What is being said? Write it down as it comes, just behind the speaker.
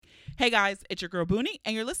Hey guys, it's your girl Booney,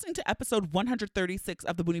 and you're listening to episode 136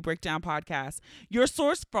 of the Booney Breakdown podcast, your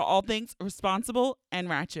source for all things responsible and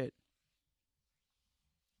ratchet.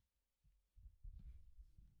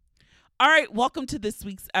 All right, welcome to this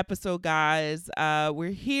week's episode, guys. We're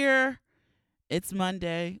here. It's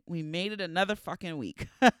Monday. We made it another fucking week.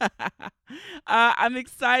 I'm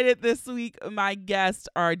excited this week. My guests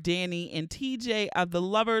are Danny and TJ of the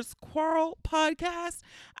Lovers Quarrel podcast.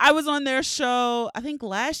 I was on their show, I think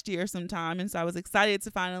last year sometime, and so I was excited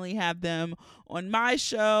to finally have them on my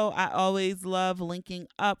show. I always love linking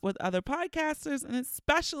up with other podcasters, and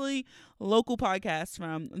especially local podcasts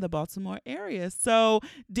from the Baltimore area. So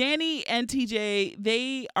Danny and TJ,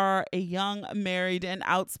 they are a young, married, and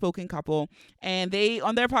outspoken couple. And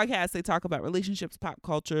on their podcast, they talk about relationships, pop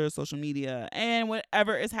culture, social media, and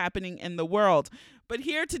whatever is happening in the world. But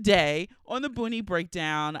here today on the Booney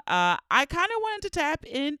Breakdown, I kind of wanted to tap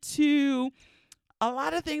into a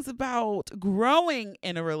lot of things about growing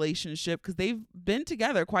in a relationship because they've been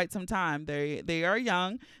together quite some time. They are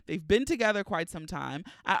young. They've been together quite some time.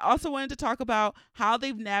 I also wanted to talk about how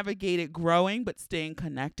they've navigated growing but staying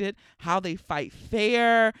connected, how they fight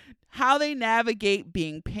fair, how they navigate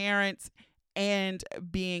being parents and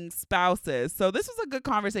being spouses. So this was a good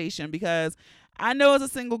conversation because I know as a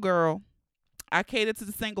single girl, I cater to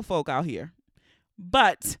the single folk out here.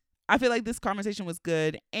 But I feel like this conversation was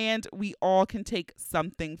good and we all can take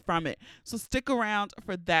something from it. So stick around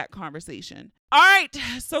for that conversation. All right,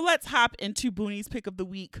 so let's hop into Booney's pick of the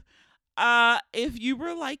week. If you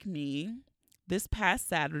were like me, this past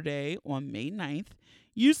Saturday on May 9th,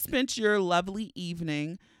 you spent your lovely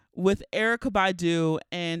evening with Erykah Badu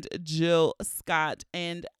and Jill Scott.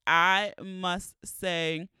 And I must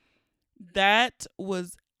say that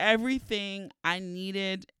was everything I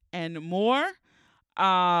needed and more.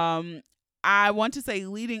 I want to say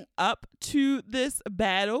leading up to this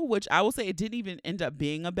battle, which I will say it didn't even end up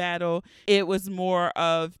being a battle. It was more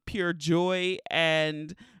of pure joy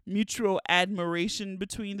and mutual admiration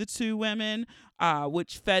between the two women,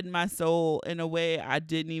 which fed my soul in a way I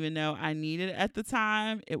didn't even know I needed at the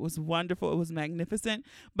time. It was wonderful. It was magnificent.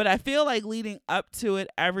 But I feel like leading up to it,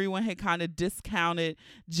 everyone had kind of discounted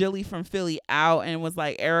Jilly from Philly out and was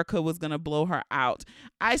like Erykah was going to blow her out.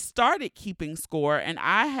 I started keeping score, and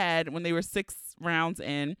I had, when they were 6 rounds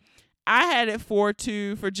in, I had it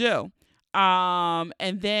 4-2 for Jill.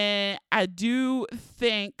 And then I do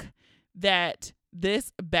think that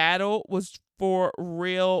this battle was for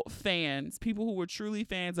real fans, people who were truly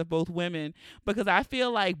fans of both women, because I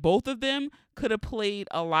feel like both of them could have played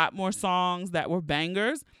a lot more songs that were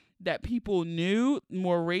bangers that people knew,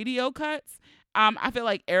 more radio cuts. I feel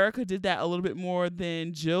like Erykah did that a little bit more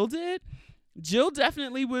than Jill did. Jill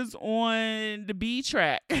definitely was on the B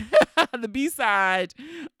track, the B side.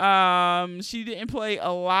 She didn't play a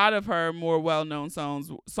lot of her more well-known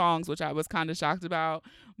songs, which I was kind of shocked about.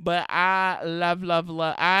 But I love.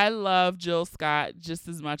 I love Jill Scott just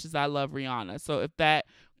as much as I love Rihanna. So if that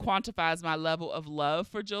quantifies my level of love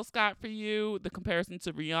for Jill Scott for you, the comparison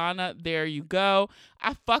to Rihanna, there you go.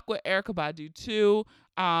 I fuck with Erykah Badu too.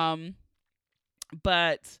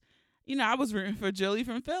 But you know, I was rooting for Jilly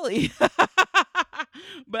from Philly.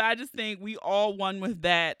 But I just think we all won with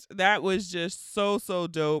that. That was just so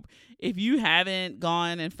dope. If you haven't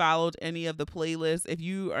gone and followed any of the playlists, if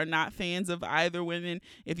you are not fans of either women,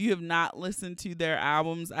 if you have not listened to their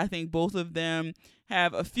albums, I think both of them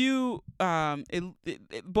have a few,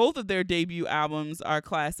 both of their debut albums are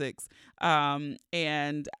classics.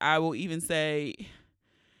 And I will even say,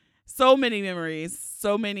 so many memories,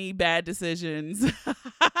 so many bad decisions,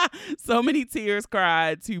 so many tears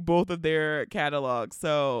cried to both of their catalogs.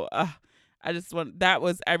 So that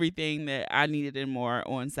was everything that I needed and more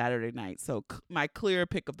on Saturday night. So my clear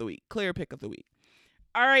pick of the week.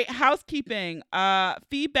 All right, housekeeping.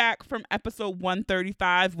 Feedback from episode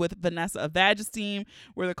 135 with Vanessa of Vagesteem,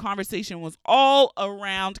 where the conversation was all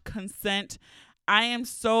around consent. I am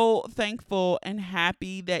so thankful and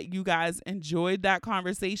happy that you guys enjoyed that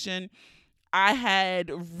conversation. I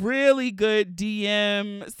had really good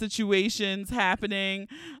DM situations happening.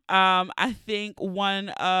 I think one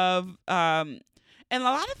of, and a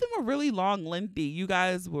lot of them were really long, lengthy. You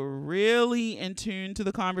guys were really in tune to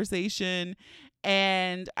the conversation.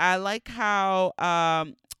 And I like how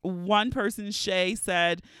one person, Shay,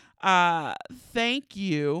 said, thank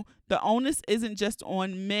you. The onus isn't just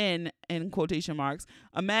on men, in quotation marks.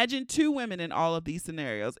 Imagine 2 women in all of these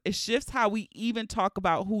scenarios. It shifts how we even talk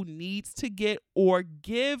about who needs to get or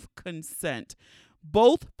give consent.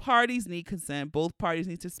 Both parties need consent. Both parties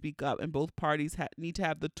need to speak up, and both parties need to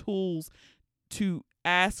have the tools to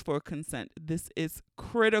ask for consent. This is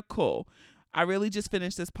critical. I really just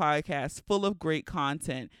finished this podcast full of great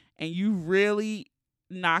content, and you really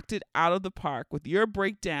knocked it out of the park with your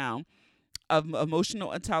breakdown of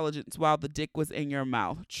emotional intelligence while the dick was in your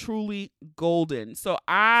mouth. Truly golden. So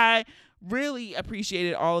I really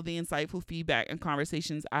appreciated all of the insightful feedback and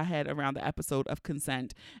conversations I had around the episode of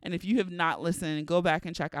consent. And if you have not listened, go back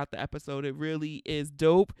and check out the episode. It really is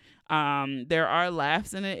dope. There are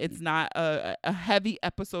laughs in it. It's not a heavy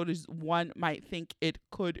episode as one might think it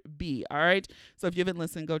could be. All right. So if you haven't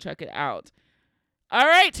listened, go check it out. All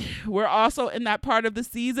right. We're also in that part of the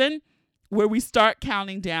season where we start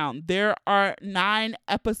counting down. There are 9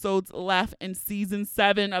 episodes left in season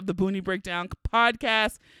 7 of the Boonie Breakdown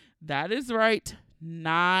podcast. That is right.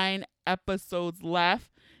 9 episodes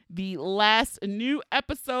left. The last new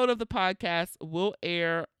episode of the podcast will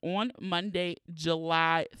air on Monday,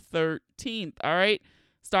 July 13th. All right.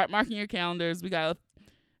 Start marking your calendars. We got a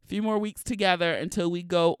few more weeks together until we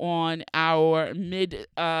go on our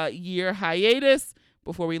mid-year hiatus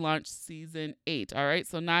before we launch season 8. All right.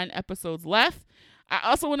 So 9 episodes left. I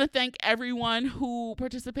also want to thank everyone who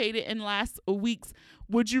participated in last week's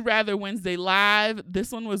Would You Rather Wednesday Live.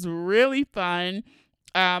 This one was really fun.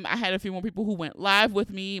 I had a few more people who went live with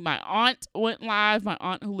me. My aunt went live. My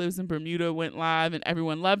aunt who lives in Bermuda went live, and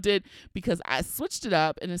everyone loved it because I switched it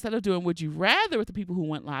up. And instead of doing Would You Rather with the people who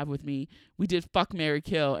went live with me, we did Fuck, Marry,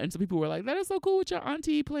 Kill. And so people were like, that is so cool with your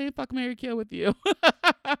auntie playing Fuck, Marry, Kill with you.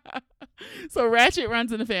 So Ratchet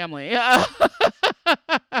runs in the family.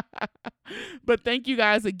 But thank you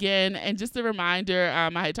guys again. And just a reminder,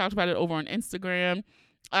 I had talked about it over on Instagram.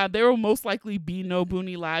 There will most likely be no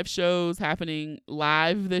Boonie live shows happening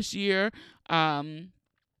live this year.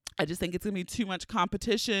 I just think it's going to be too much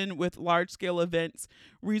competition with large-scale events.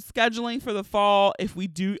 Rescheduling for the fall, if we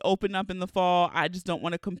do open up in the fall, I just don't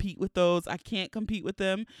want to compete with those. I can't compete with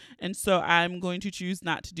them, and so I'm going to choose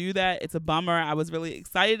not to do that. It's a bummer. I was really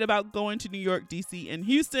excited about going to New York, D.C., and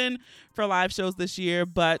Houston for live shows this year,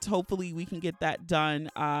 but hopefully we can get that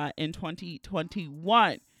done in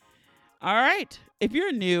 2021. All right. If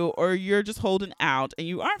you're new or you're just holding out and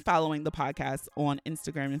you aren't following the podcast on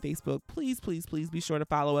Instagram and Facebook, please be sure to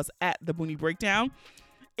follow us at The Boonie Breakdown.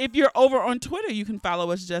 If you're over on Twitter, you can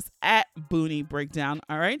follow us just at Boonie Breakdown.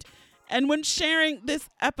 All right. And when sharing this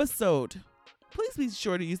episode, please be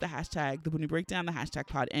sure to use the hashtag The Boonie Breakdown, the hashtag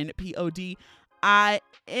PODIN, PODIN.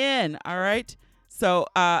 All right. So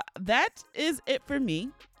that is it for me.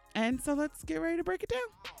 And so let's get ready to break it down.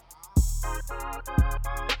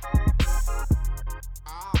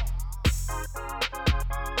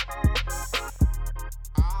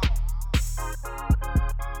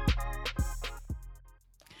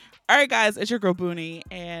 All right, guys, it's your girl Boonie,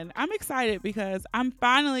 and I'm excited because I'm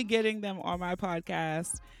finally getting them on my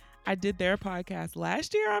podcast. I did their podcast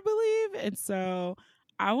last year, I believe, and so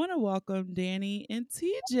I want to welcome Danny and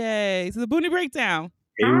TJ to the Boonie Breakdown.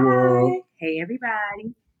 Hey, world. Hey,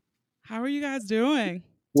 everybody. How are you guys doing?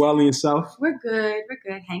 Well, and yourself? We're good,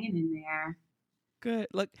 hanging in there. Good.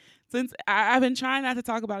 Look, since I've been trying not to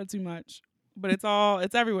talk about it too much, but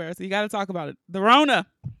it's everywhere, so you got to talk about it. The Rona.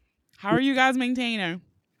 How are you guys maintaining?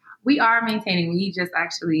 We are maintaining. We just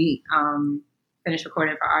actually finished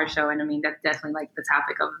recording for our show, and I mean that's definitely like the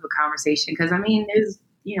topic of the conversation because I mean there's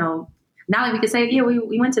not like we could say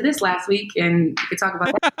we went to this last week and we could talk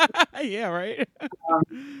about that. Yeah, right.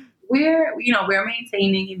 We're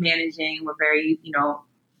maintaining and managing. We're very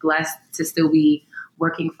blessed to still be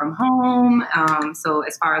working from home. So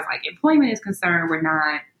as far as like employment is concerned, we're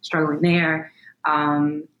not struggling there,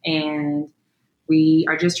 and we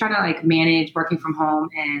are just trying to like manage working from home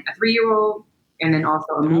and a 3-year-old and then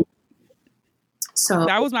also a movie. So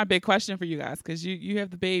that was my big question for you guys because you have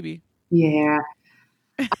the baby. Yeah.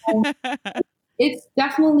 It's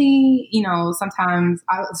definitely, sometimes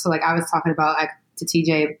I was talking about like to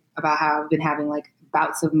TJ about how I've been having like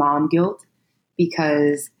bouts of mom guilt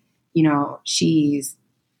because, she's,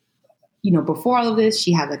 before all of this,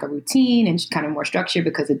 she had like a routine and she's kind of more structured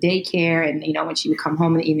because of daycare and, when she would come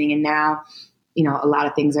home in the evening and now, a lot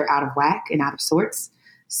of things are out of whack and out of sorts.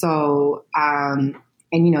 So, and,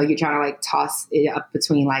 you're trying to like toss it up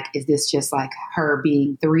between like, is this just like her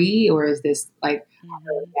being 3 or is this like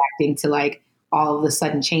her reacting to like all of the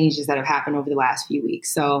sudden changes that have happened over the last few weeks?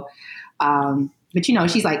 So, but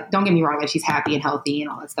she's like, don't get me wrong, like she's happy and healthy and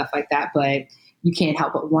all that stuff like that. But you can't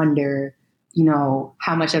help but wonder,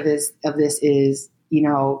 how much of this is,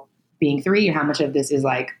 being 3 and how much of this is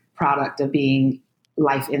like product of being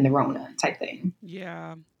life in the Rona type thing.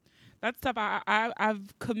 Yeah, that's tough. I'm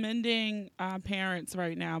commending parents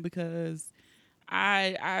right now because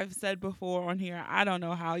I've said before on here, I don't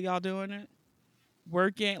know how y'all doing it,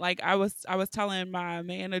 working. Like I was telling my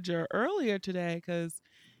manager earlier today because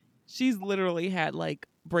she's literally had like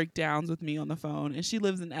breakdowns with me on the phone, and she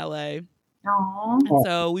lives in LA. Aww. And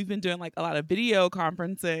so we've been doing like a lot of video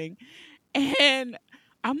conferencing, and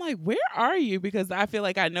I'm like, where are you? Because I feel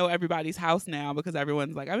like I know everybody's house now because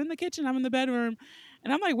everyone's like, I'm in the kitchen, I'm in the bedroom.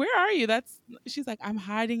 And I'm like, where are you? She's like, I'm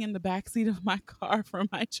hiding in the backseat of my car for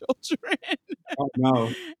my children. Oh no.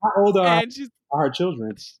 How old And she's, are her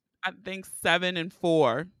children? I think 7 and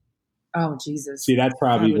 4. Oh Jesus. See, that's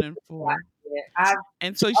probably 7 and 4. Yeah,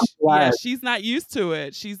 And so, I'm glad. she's not used to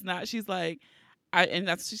it. She's not, she's like,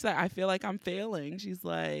 she's like, I feel like I'm failing. She's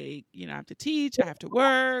like, I have to teach, I have to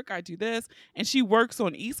work, I do this. And she works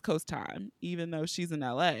on East Coast time, even though she's in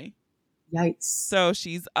LA. Yikes. So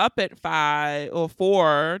she's up at 5 or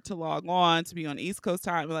 4 to log on to be on East Coast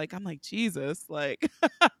time. Like, I'm like, Jesus, like,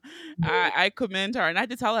 I commend her. And I had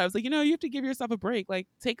to tell her, I was like, you have to give yourself a break. Like,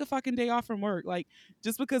 take a fucking day off from work. Like,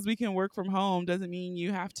 just because we can work from home doesn't mean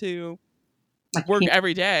you have to work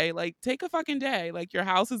every day. Like, take a fucking day. Like, your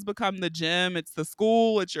house has become the gym, it's the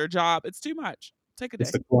school, it's your job. It's too much. Take a day.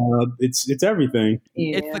 It's the club. It's everything.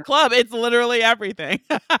 Yeah. It's the club. It's literally everything.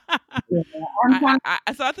 Yeah.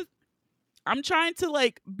 I'm trying to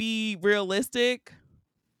like be realistic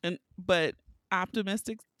but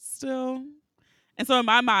optimistic still. And so in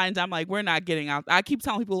my mind, I'm like, we're not getting out. I keep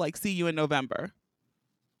telling people like, see you in November.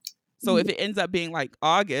 So if it ends up being like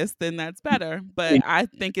August, then that's better. But I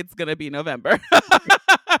think it's gonna be November.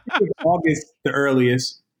 August, the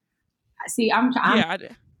earliest. See, I'm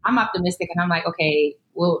optimistic, and I'm like, okay,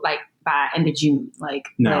 we'll like by end of June, like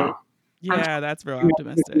no. Yeah, that's real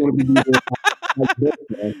optimistic. I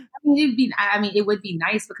mean, it would be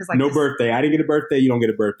nice because like no birthday. I didn't get a birthday. You don't get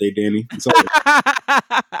a birthday, Danny. So you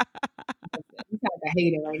sound like a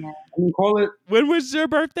hater right now. I mean, call it. When was your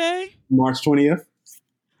birthday? March 20th.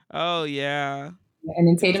 Oh yeah. And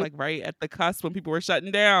then Tatum, like right at the cusp when people were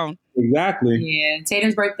shutting down. Exactly. Yeah,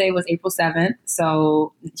 Tatum's birthday was April 7th,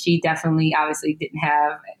 so she definitely, obviously, didn't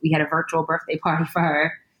have. We had a virtual birthday party for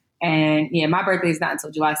her, and yeah, my birthday is not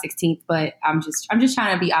until July 16th. But I'm just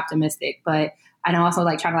trying to be optimistic, but I also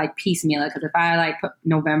like trying to like piecemeal it because if I like put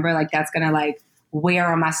November, like that's gonna like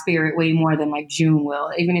wear on my spirit way more than like June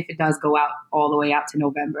will, even if it does go out all the way out to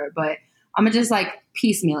November. But I'm gonna just like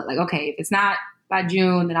piecemeal it. Like, okay, if it's not by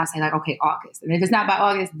June, then I'll say like, okay, August. And if it's not by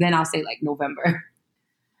August, then I'll say like November.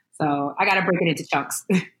 So I got to break it into chunks.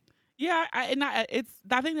 Yeah. I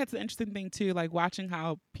think that's an interesting thing too, like watching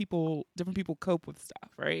how different people cope with stuff.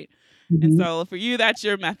 Right. Mm-hmm. And so for you, that's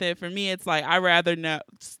your method. For me, it's like, I rather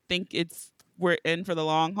think we're in for the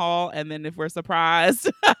long haul. And then if we're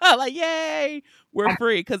surprised, like, yay, we're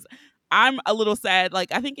free. Cause I'm a little sad.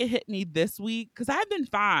 Like, I think it hit me this week cause I've been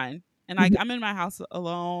fine. And like, I'm in my house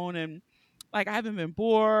alone and like, I haven't been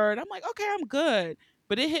bored. I'm like, okay, I'm good.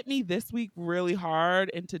 But it hit me this week really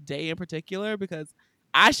hard and today in particular because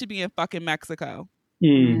I should be in fucking Mexico.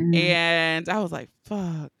 And I was like,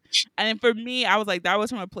 fuck. And for me, I was like, that was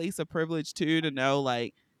from a place of privilege too, to know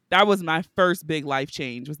like that was my first big life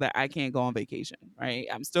change was that I can't go on vacation, right?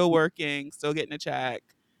 I'm still working, still getting a check.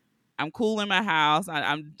 I'm cool in my house.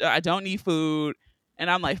 I don't need food.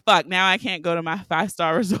 And I'm like, fuck, now I can't go to my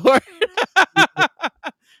 5-star resort.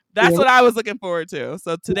 That's what I was looking forward to.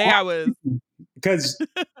 So today I was. Because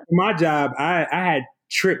my job, I had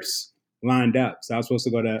trips lined up. So I was supposed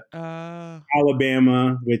to go to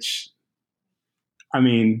Alabama, which, I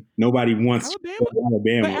mean, nobody wants Alabama. to go to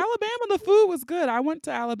Alabama. But Alabama, the food was good. I went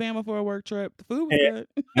to Alabama for a work trip. The food was good.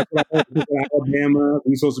 That's what I went to Alabama. We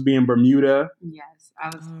were supposed to be in Bermuda. Yes. I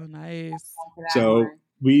was. Oh, nice. So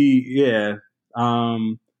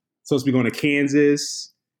supposed to be going to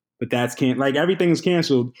Kansas, but that's like everything's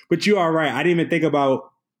canceled. But you are right. I didn't even think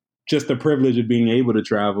about just the privilege of being able to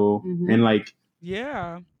travel and like.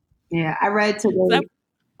 Yeah. Yeah. I read today.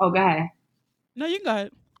 Go ahead. No, you can go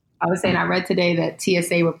ahead. I was saying I read today that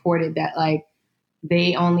TSA reported that like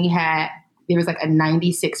there was like a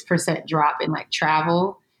 96% drop in like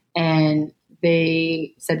travel. And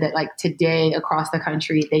they said that like today across the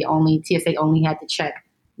country, TSA only had to check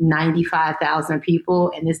 95,000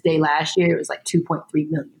 people. And this day last year, it was like 2.3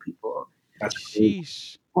 million people. That's crazy.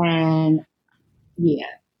 Sheesh. And yeah,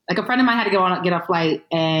 like a friend of mine had to get a flight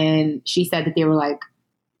and she said that there were like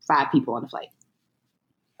 5 people on the flight.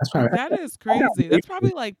 That is crazy. That's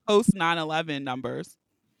probably like post 9/11 numbers.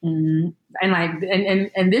 Mm-hmm. And like,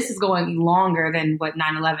 and this is going longer than what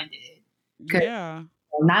 9/11 did. Yeah.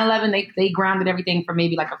 9/11, they grounded everything for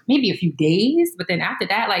maybe a few days, but then after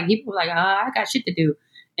that, like people were like, I got shit to do,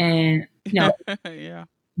 and yeah.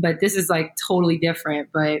 But this is like totally different.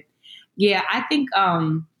 But yeah, I think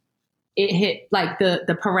it hit like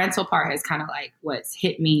the parental part has kind of like what's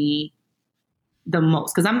hit me the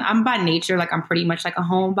most, because I'm by nature like I'm pretty much like a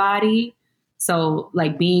homebody. So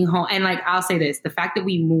like being home, and like I'll say this, the fact that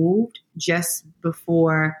we moved just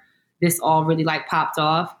before this all really like popped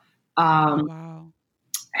off Wow.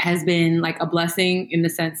 has been like a blessing in the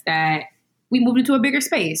sense that we moved into a bigger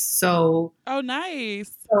space. So Oh,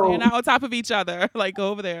 nice. So you're not on top of each other. Like, go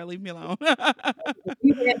over there. Leave me alone. if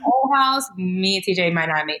we were in the old house, me and TJ might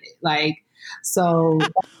not have made it. Like, so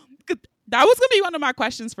that was gonna be one of my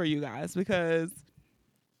questions for you guys, because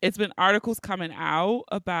it's been articles coming out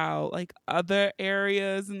about like other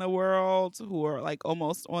areas in the world who are like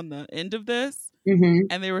almost on the end of this. mm-hmm.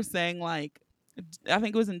 And they were saying like, I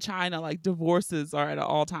think it was in China, like divorces are at an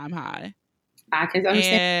all-time high. I can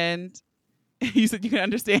understand. And you said you can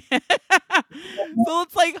understand. So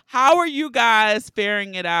it's like, how are you guys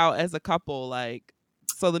faring it out as a couple? Like,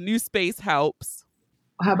 so the new space helps.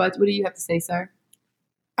 How about, what do you have to say, sir?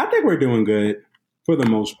 I think we're doing good for the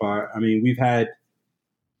most part. I mean, we've had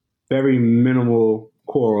very minimal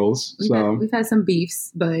quarrels. We've had some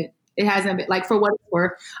beefs, but it hasn't been like, for what it's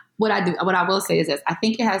worth. What I will say is this: I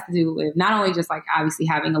think it has to do with not only just like obviously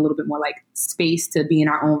having a little bit more like space to be in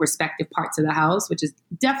our own respective parts of the house, which is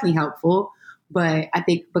definitely helpful. But I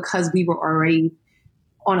think because we were already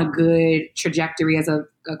on a good trajectory as a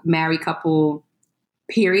married couple,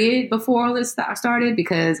 period, before all this started.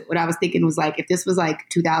 Because what I was thinking was like, if this was like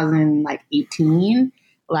 2018,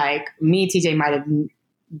 like me and TJ might have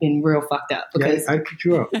been real fucked up. Because I kicked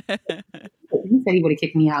you out. He said he would have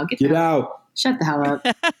kicked me out. Get out. Shut the hell up.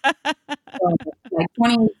 So, like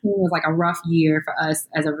 2018 was like a rough year for us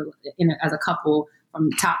as a couple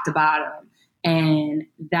from top to bottom, and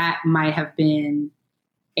that might have been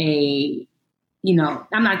a, you know,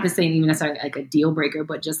 I'm not just saying even necessarily like a deal breaker,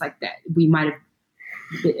 but just like that we might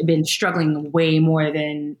have been struggling way more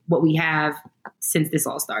than what we have since this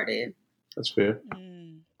all started. That's fair.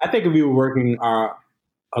 I think if we were working,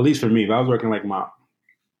 at least for me, if I was working like my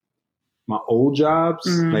old jobs,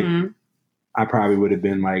 like I probably would have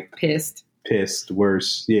been like pissed,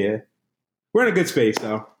 worse. Yeah, we're in a good space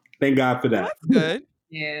though. Thank God for that. That's good.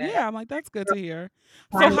 Yeah, I'm like, that's good to hear.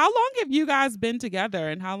 So how long have you guys been together,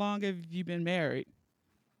 and how long have you been married?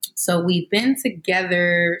 So we've been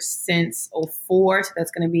together since 2004. So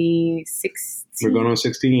that's going to be 16. We're going on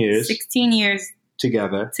 16 years. 16 years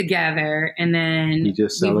together. And then we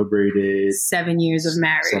just celebrated 7 years of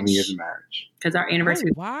marriage. 7 years of marriage. Because our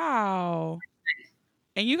anniversary. Oh, wow.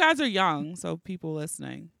 And you guys are young, so people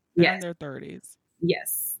listening, they're in their 30s.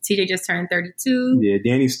 Yes. TJ just turned 32. Yeah,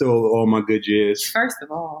 Danny stole all my good years. First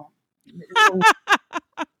of all, you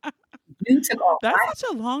took all. That's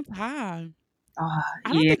such a long time.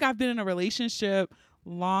 I don't think I've been in a relationship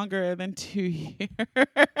longer than 2 years.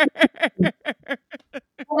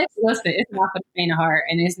 Listen, it's not for the faint of heart,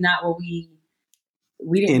 and it's not what we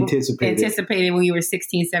didn't anticipated when we were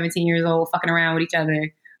 16, 17 years old, fucking around with each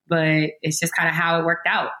other. But it's just kind of how it worked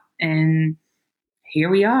out, and here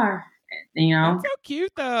we are. You know, that's so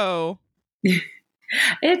cute though.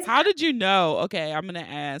 How did you know? Okay, I'm gonna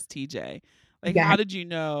ask TJ. Like, how did you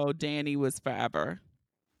know Danny was forever?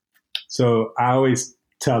 So I always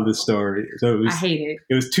tell this story. So I hate it.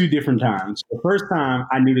 It was 2 different times. The first time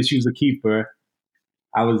I knew that she was a keeper,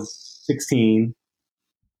 I was 16,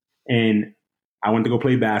 and I went to go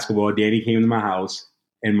play basketball. Danny came to my house,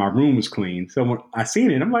 and my room was clean. So when I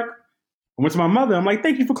seen it, I'm like, I went to my mother. I'm like,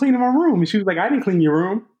 thank you for cleaning my room. And she was like, I didn't clean your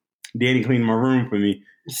room. Danny cleaned my room for me.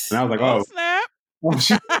 And I was like, oh snap. Oh,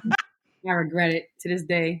 shit. I regret it to this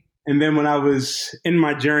day. And then when I was in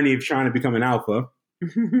my journey of trying to become an alpha,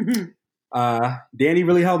 Danny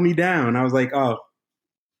really held me down. I was like, oh,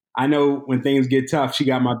 I know when things get tough, she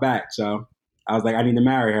got my back. So I was like, I need to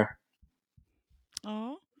marry her.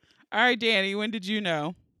 Oh, all right, Danny, when did you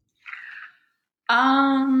know?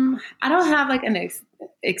 I don't have like an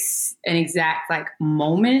exact like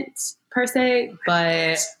moment per se,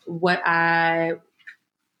 but what I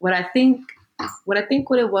think what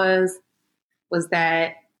it was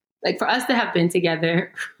that, like, for us to have been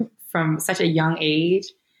together from such a young age,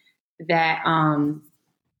 that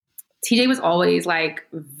TJ was always like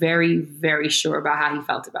very, very sure about how he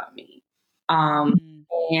felt about me.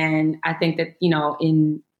 And I think that, you know,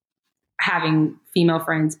 in having female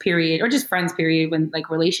friends, period, or just friends, period, when like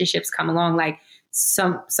relationships come along, like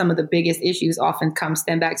some of the biggest issues often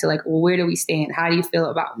stem back to like, well, where do we stand? How do you feel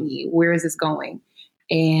about me? Where is this going?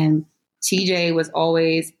 And TJ was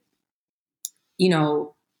always, you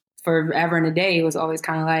know, forever and a day, it was always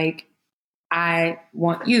kind of like, I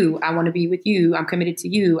want you. I want to be with you. I'm committed to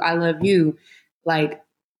you. I love you. Like,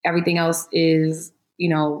 everything else is, you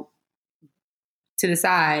know, to the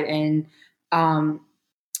side. And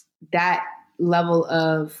that level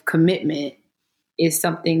of commitment is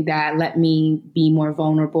something that let me be more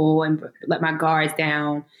vulnerable and let my guards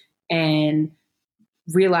down and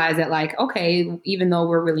realize that, like, okay, even though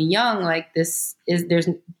we're really young, like there's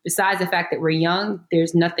besides the fact that we're young,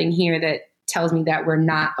 there's nothing here that tells me that we're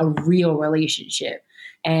not a real relationship.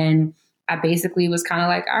 And I basically was kind of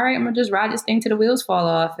like, all right, I'm gonna just ride this thing till the wheels fall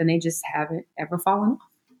off, and they just haven't ever fallen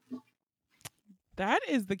off. That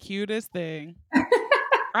is the cutest thing.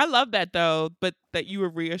 I love that though, but that you were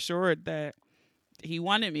reassured that he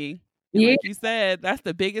wanted me. And Yeah. like you said, that's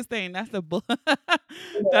the biggest thing. That's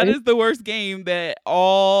that is the worst game that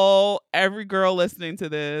every girl listening to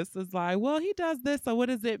this is like, well, he does this, so what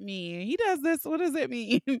does it mean? He does this, what does it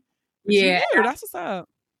mean? But you knew, that's what's up.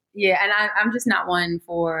 Yeah, and I'm just not one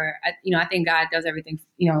for, I think God does everything,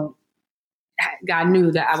 God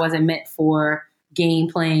knew that I wasn't meant for game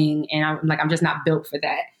playing, and I'm just not built for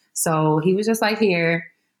that. So he was just like, here's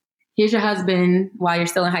your husband while you're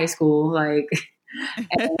still in high school. Like,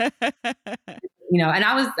 and, and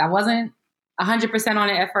I wasn't 100% on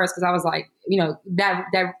it at first, because I was like,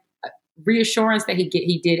 that reassurance that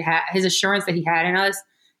he did have, his assurance that he had in us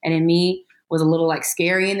and in me was a little like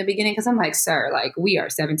scary in the beginning, because I'm like, sir, like, we are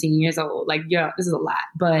 17 years old. Like, yeah, this is a lot.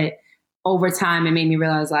 But over time, it made me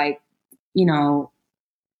realize, like,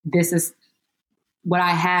 this is what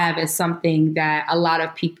I have is something that a lot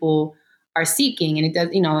of people are seeking. And it does,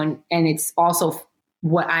 and it's also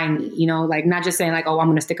what I need, like, not just saying like, oh, I'm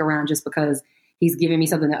going to stick around just because he's giving me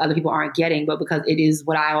something that other people aren't getting, but because it is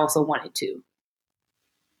what I also wanted to.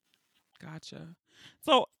 Gotcha.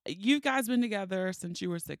 So you guys been together since you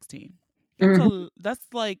were 16. That's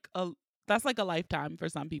like a lifetime for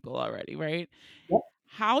some people already, right? Yep.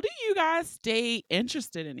 How do you guys stay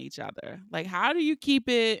interested in each other? Like, how do you keep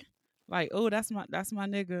it like, oh, that's my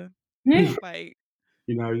nigga? Like,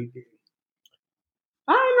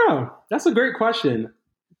 I don't know. That's a great question.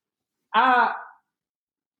 For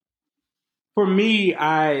me,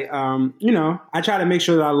 I try to make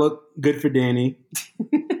sure that I look good for Danny,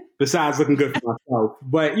 besides looking good for myself.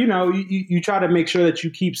 But you try to make sure that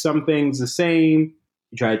you keep some things the same.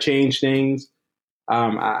 You try to change things.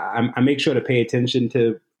 I make sure to pay attention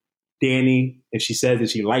to Danny if she says that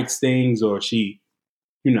she likes things, or she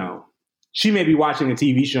may be watching a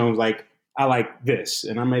TV show and is like, I like this,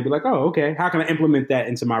 and I may be like, oh, okay, how can I implement that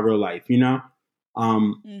into my real life?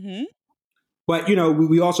 But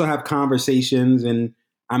we also have conversations, and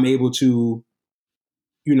I'm able to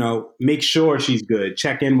make sure she's good,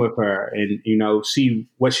 check in with her, and see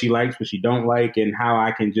what she likes, what she don't like, and how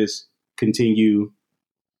I can just continue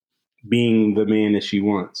being the man that she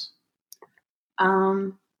wants.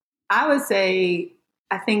 I would say,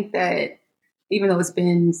 I think that even though it's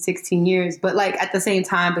been 16 years, but like at the same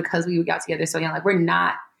time, because we got together so young, like we're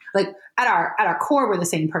not like at our core, we're the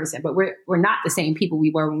same person, but we're not the same people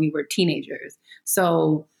we were when we were teenagers.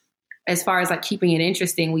 So as far as like keeping it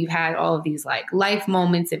interesting, we've had all of these like life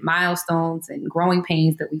moments and milestones and growing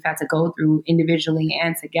pains that we've had to go through individually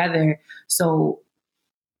and together. So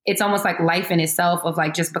it's almost like life in itself of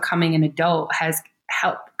like just becoming an adult has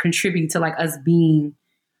helped contribute to like us being,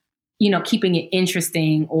 keeping it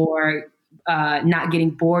interesting, or not getting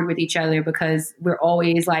bored with each other, because we're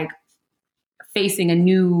always like facing a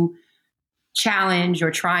new challenge or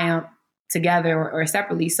triumph together or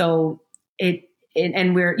separately. So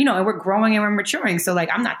and we're, and we're growing and we're maturing. So like,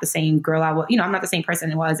 I'm not the same girl I was, I'm not the same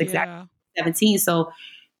person I was exactly 17. So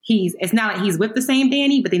it's not like he's with the same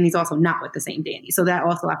Danny, but then he's also not with the same Danny. So that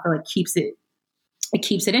also, I feel like keeps it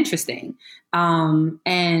interesting. And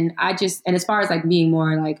as far as like being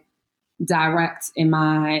more like direct in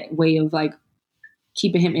my way of like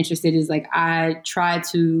keeping him interested, is like, I try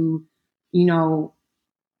to,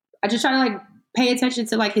 I just try to like pay attention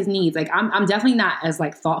to like his needs. Like I'm definitely not as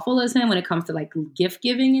like thoughtful as him when it comes to like gift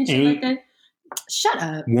giving and shit like that. Shut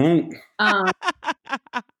up. Won't.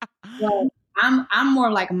 Well, I'm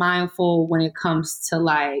more like mindful when it comes to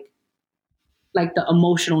like the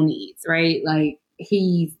emotional needs, right? Like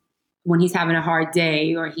when he's having a hard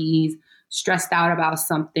day, or he's stressed out about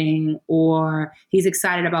something, or he's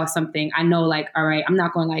excited about something, I know like, all right, I'm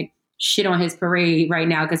not going to like shit on his parade right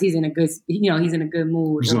now, because he's in a good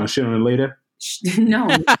mood. You're going to shit on it later? No.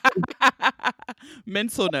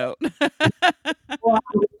 Mental note.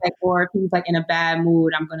 Or if he's like in a bad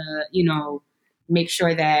mood, I'm gonna, make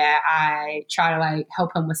sure that I try to like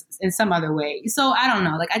help him in some other way. So I don't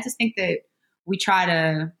know. Like, I just think that we try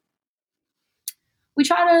to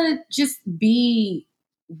just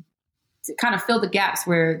to kind of fill the gaps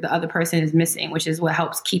where the other person is missing, which is what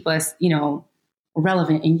helps keep us,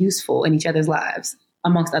 relevant and useful in each other's lives,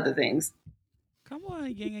 amongst other things. Come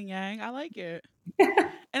on, yin and yang. I like it.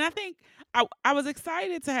 And I think I was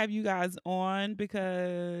excited to have you guys on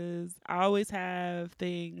because I always have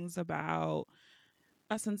things about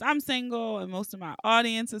since I'm single and most of my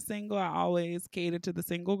audience is single, I always cater to the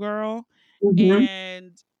single girl. Mm-hmm.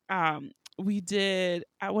 And we did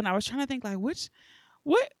when I was trying to think like which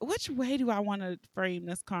way do I want to frame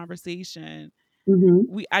this conversation?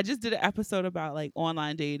 Mm-hmm. I just did an episode about like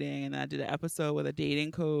online dating, and I did an episode with a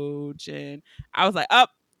dating coach, and I was like, up,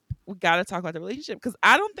 we got to talk about the relationship because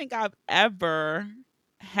I don't think I've ever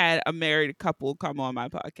had a married couple come on my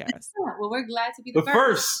podcast. Well, we're glad to be The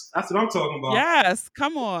first. That's what I'm talking about. Yes,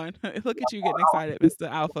 come on. Look at you getting excited, Mr.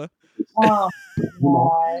 Alpha. Oh,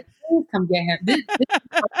 God. Please come get him.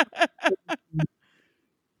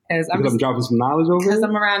 Because I'm dropping some knowledge over because here.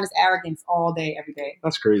 I'm around this arrogance all day, every day.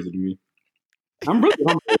 That's crazy to me. I'm really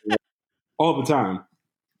humble all the time.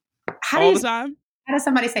 All the time? How does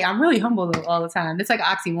somebody say, I'm really humble though, all the time? It's like an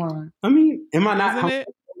oxymoron. I mean, am I not Isn't humble it?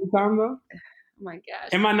 all the time though? Oh my gosh.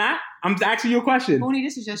 Am I not? I'm asking you a question. Booney,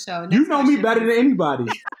 this is your show. You know me better than anybody.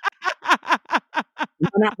 Am I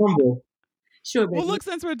not humble? Sure, baby. Well, look,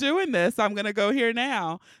 since we're doing this, I'm going to go here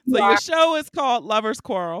now. So your show is called Lovers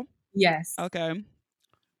Quarrel. Yes. Okay.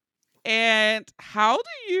 And how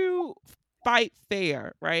do you fight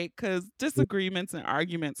fair, right? Because disagreements and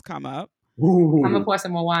arguments come up. Ooh, I'm going to pour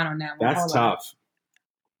some more wine on that one. that's tough.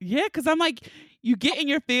 Yeah, because I'm like, you get in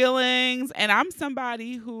your feelings, and I'm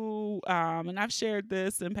somebody who, and I've shared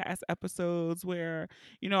this in past episodes where,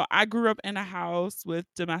 I grew up in a house with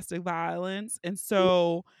domestic violence. And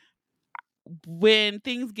so when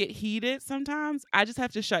things get heated, sometimes I just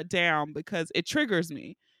have to shut down because it triggers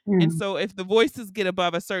me. And so if the voices get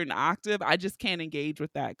above a certain octave, I just can't engage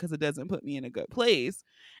with that because it doesn't put me in a good place.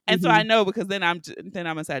 And so I know because then I'm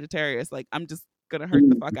a Sagittarius, like I'm just gonna hurt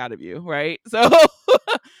the fuck out of you, right? So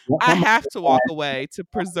I have to walk away to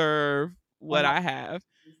preserve what I have.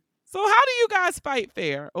 So how do you guys fight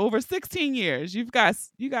fair over 16 years? You guys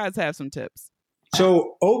have some tips.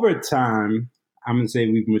 So over time, I'm gonna say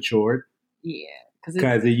we've matured. Yeah,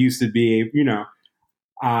 because it used to be,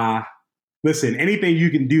 listen, anything you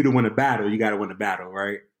can do to win a battle, you got to win a battle,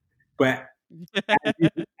 right? But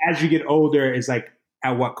as you get older, it's like,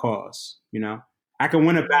 at what cost? I can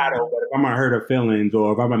win a battle, but if I'm gonna hurt her feelings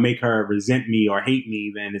or if I'm gonna make her resent me or hate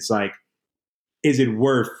me, then it's like, is it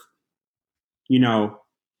worth,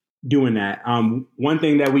 doing that? One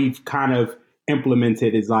thing that we've kind of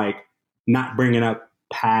implemented is like not bringing up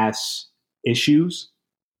past issues.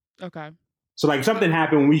 Okay. So like something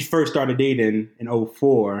happened when we first started dating in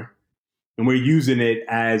 2004, and we're using it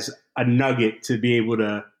as a nugget to be able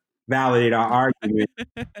to validate our argument.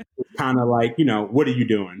 It's kind of like, what are you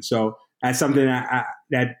doing? So that's something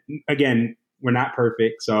that again, we're not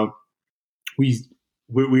perfect. So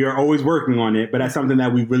we are always working on it, but that's something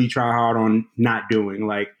that we really try hard on not doing.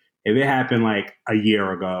 Like if it happened like a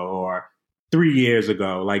year ago or 3 years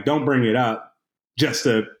ago, like don't bring it up just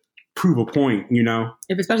to prove a point,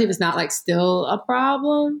 especially if it's not like still a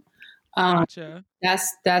problem. Gotcha.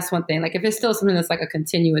 That's one thing. Like if it's still something that's like a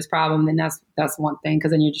continuous problem, then that's one thing,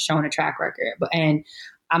 because then you're just showing a track record. And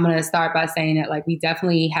I'm gonna start by saying that like we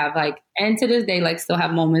definitely have like, and to this day, like still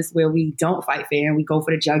have moments where we don't fight fair and we go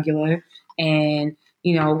for the jugular and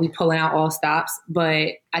we pulling out all stops.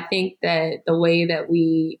 But I think that another way that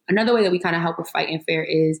we kind of help with fighting fair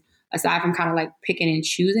is, aside from kind of like picking and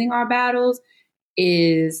choosing our battles,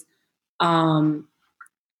 is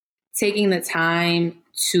taking the time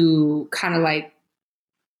to kind of like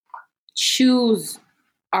choose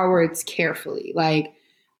our words carefully, like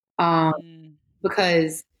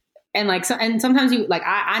because and sometimes you like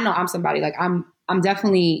I know I'm somebody like I'm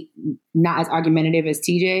definitely not as argumentative as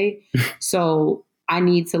TJ, so I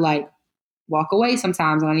need to like walk away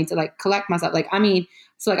sometimes, and I need to like collect myself. Like I mean,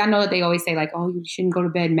 so like I know that they always say like, oh, you shouldn't go to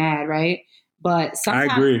bed mad, right? But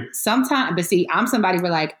sometimes, I agree. But see, I'm somebody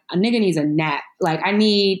where like a nigga needs a nap. Like I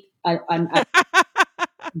need a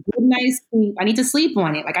good night's sleep. I need to sleep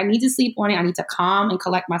on it. Like I need to sleep on it. I need to calm and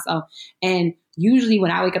collect myself. And usually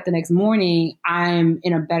when I wake up the next morning, I'm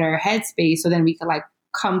in a better headspace. So then we can like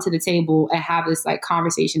come to the table and have this like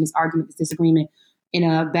conversation, this argument, this disagreement in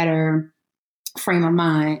a better frame of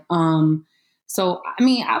mind. So, I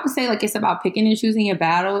mean, I would say like it's about picking and choosing your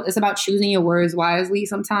battle. It's about choosing your words wisely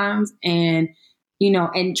sometimes. And, and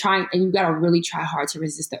you got to really try hard to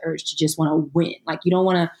resist the urge to just want to win. Like you don't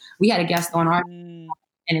want to, we had a guest on our,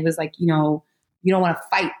 and it was like, you don't want to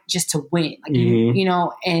fight just to win.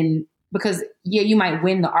 Like, and because you might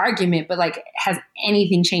win the argument, but like, has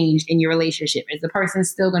anything changed in your relationship? Is the person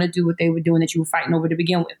still going to do what they were doing that you were fighting over to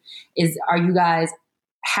begin with? Are you guys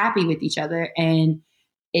happy with each other? And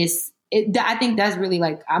I think that's really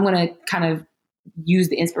like, I'm going to kind of use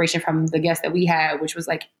the inspiration from the guest that we had, which was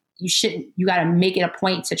like, you got to make it a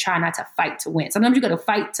point to try not to fight to win. Sometimes you got to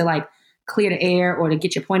fight to like clear the air or to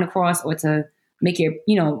get your point across or to make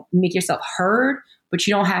make yourself heard, but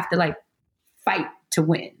you don't have to like fight to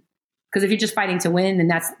win. Because if you're just fighting to win, then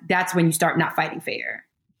that's when you start not fighting fair.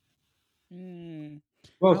 I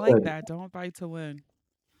like that. Don't fight to win.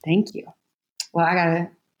 Thank you. Well, I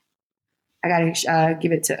gotta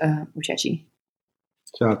give it to Uchechi.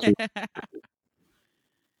 Shout out to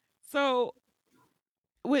So,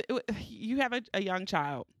 you have a young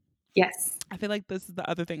child. Yes. I feel like this is the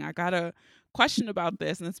other thing. I got a question about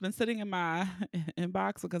this, and it's been sitting in my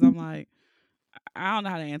inbox because I'm like, I don't know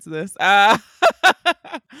how to answer this.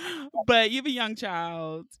 But you have a young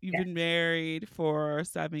child. You've been married for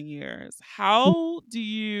 7 years. How do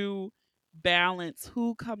you balance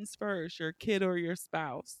who comes first, your kid or your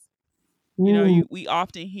spouse? You know, we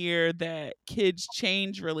often hear that kids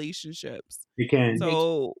change relationships. You can.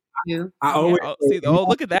 So I always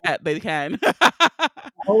look at that. They can.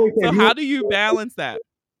 always So how do you balance that?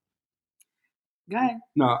 Go ahead.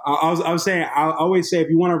 No, I was saying, I always say, if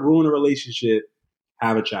you want to ruin a relationship,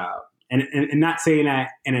 have a child. And not saying that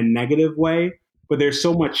in a negative way, but there's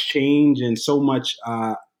so much change and so much,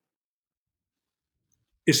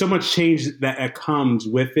 there's so much change that comes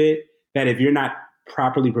with it that if you're not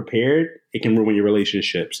properly prepared, it can ruin your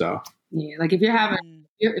relationship. So yeah, like if you're having,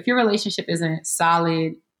 if your relationship isn't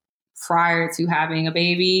solid prior to having a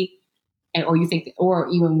baby, or you think, or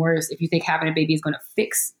even worse, if you think having a baby is going to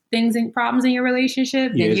fix things and problems in your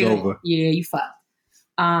relationship, then it's over. Yeah, you fucked.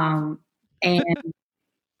 And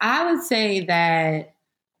I would say that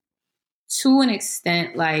to an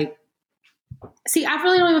extent, like, see, I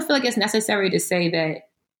really don't even feel like it's necessary to say that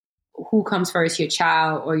who comes first, your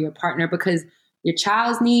child or your partner, because your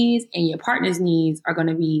child's needs and your partner's needs are going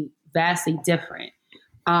to be vastly different.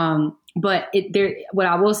 But what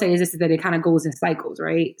I will say is this, is that it kind of goes in cycles,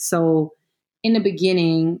 right? So in the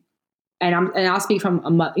beginning, and I'll speak from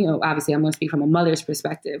obviously I'm going to speak from a mother's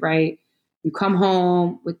perspective, right? You come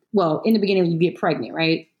home in the beginning you get pregnant,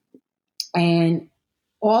 right? And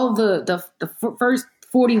all the first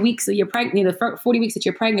 40 weeks that you're pregnant, the 40 weeks that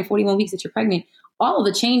you're pregnant, 41 weeks that you're pregnant, all of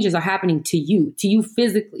the changes are happening to you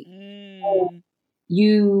physically. So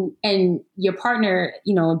you and your partner,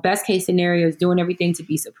 best case scenario is doing everything to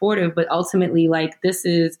be supportive, but ultimately, like, this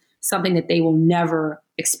is something that they will never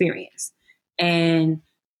experience. And,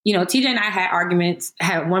 TJ and I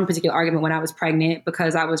had one particular argument when I was pregnant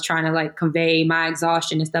because I was trying to like convey my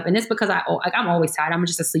exhaustion and stuff. And it's because I'm always tired. I'm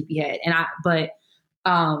just a sleepyhead. I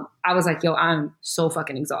was like, yo, I'm so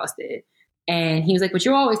fucking exhausted. And he was like, but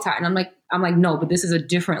you're always tired. And I'm like, no, but this is a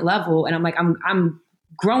different level. And I'm like, I'm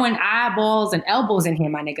growing eyeballs and elbows in here,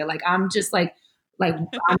 my nigga. Like, I'm just like I'm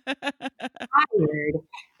tired.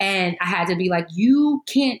 And I had to be like, you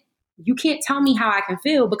can't tell me how I can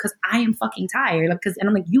feel because I am fucking tired. And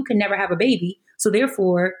I'm like, you can never have a baby. So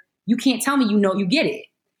therefore you can't tell me, you get it.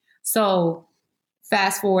 So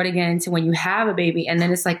fast forward again to when you have a baby, and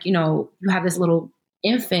then it's like, you have this little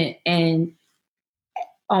infant, and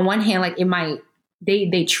on one hand, like, it might,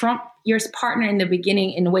 they trump your partner in the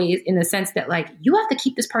beginning in ways, in the sense that like, you have to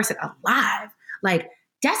keep this person alive. Like,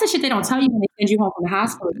 that's the shit they don't tell you when they send you home from the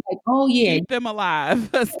hospital. Like, oh yeah, keep them alive.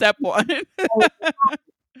 Step one.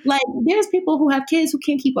 Like, there's people who have kids who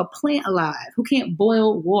can't keep a plant alive, who can't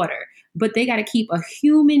boil water, but they got to keep a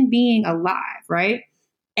human being alive, right?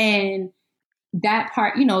 And that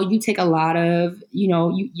part, you take a lot of,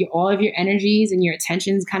 all of your energies and your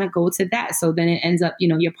attentions kind of go to that. So then it ends up,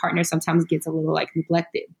 your partner sometimes gets a little like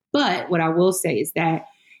neglected. But what I will say is that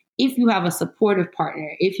if you have a supportive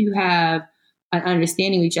partner, if you have an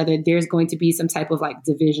understanding of each other, there's going to be some type of like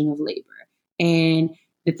division of labor. And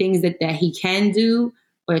the things that he can do,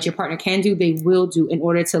 or that your partner can do, they will do in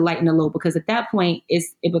order to lighten the load. Because at that point,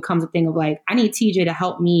 it becomes a thing of like, I need TJ to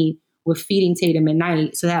help me with feeding Tatum at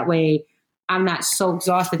night. So that way I'm not so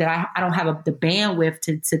exhausted that I don't have the bandwidth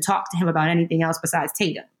to talk to him about anything else besides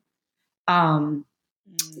Tatum.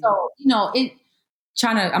 So,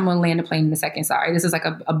 I'm going to land the plane in a second. Sorry. This is like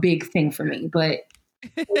a big thing for me, but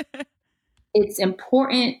it's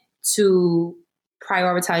important to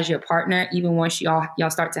prioritize your partner, even once y'all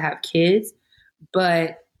start to have kids,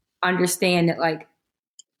 but understand that like,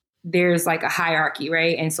 there's like a hierarchy,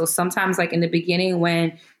 right? And so sometimes like in the beginning,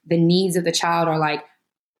 when the needs of the child are like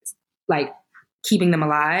keeping them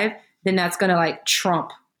alive, then that's going to like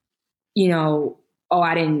trump, oh,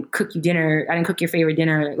 I didn't cook your favorite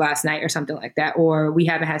dinner last night or something like that. Or we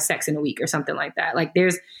haven't had sex in a week or something like that. Like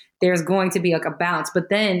there's going to be like a balance. But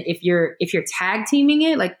then if you're tag teaming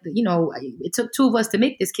it, like, it took two of us to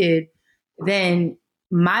make this kid. then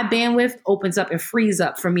my bandwidth opens up and frees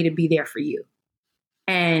up for me to be there for you.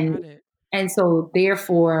 And so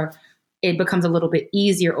therefore it becomes a little bit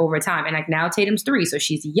easier over time. And like now Tatum's 3, so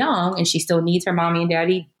she's young and she still needs her mommy and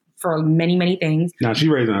daddy for many, many things. No, she's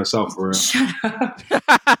raising herself for real. Shut up.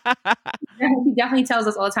 He definitely tells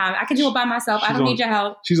us all the time, I can do it by myself. I don't need your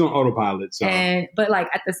help. She's on autopilot. So. But like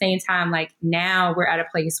at the same time, like now we're at a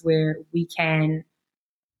place where we can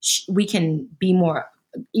be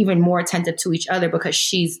even more attentive to each other because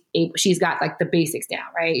she's got like the basics down,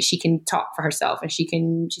 right? She can talk for herself and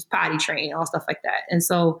she's potty trained and all stuff like that. And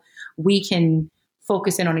so we can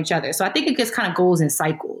focus in on each other. So I think it just kind of goes in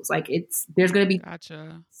cycles. Like there's going to be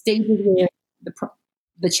stages where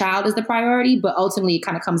the child is the priority, but ultimately it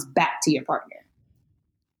kind of comes back to your partner.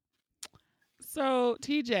 So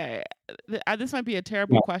TJ, this might be a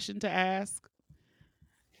terrible question to ask.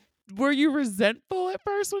 Were you resentful at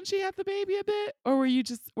first when she had the baby a bit? Or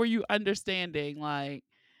were you understanding? Like,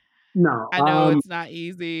 no, I know it's not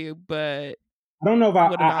easy, but I don't know if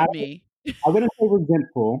what about me? I wouldn't say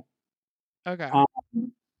resentful. Okay.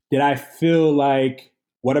 Did I feel like,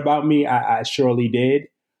 what about me? I surely did.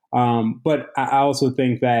 But I also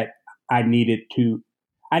think that I needed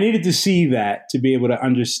to see that to be able to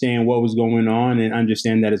understand what was going on and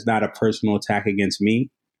understand that it's not a personal attack against me.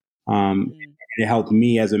 It helped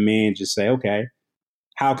me as a man just say, okay,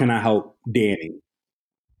 how can I help Danny?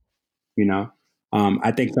 You know,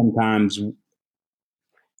 I think sometimes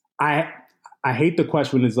I hate the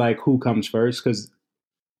question is like, who comes first? Because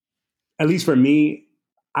at least for me,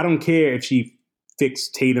 I don't care if she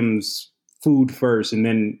fixed Tatum's food first and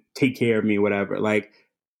then take care of me, whatever. Like,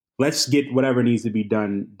 let's get whatever needs to be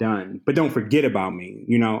done, but don't forget about me,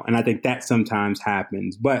 you know? And I think that sometimes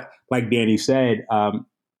happens. But like Danny said,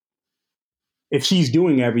 if she's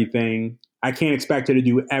doing everything, I can't expect her to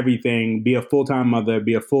do everything, be a full-time mother,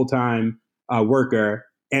 be a full-time worker,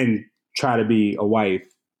 and try to be a wife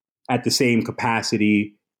at the same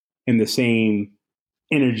capacity and the same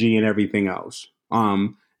energy and everything else.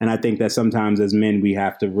 And I think that sometimes as men, we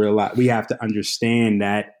have to understand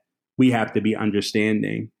that we have to be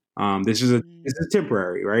understanding. This is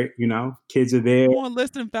temporary, right? You know, kids are there. Come on,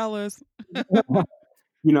 listen, fellas.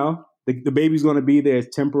 You know, the baby's going to be there.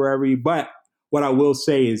 It's temporary. But what I will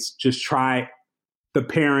say is just the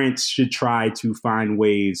parents should try to find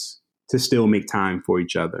ways to still make time for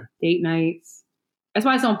each other. Date nights. That's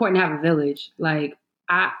why it's so important to have a village. Like,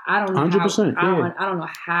 I don't know 100%. I don't know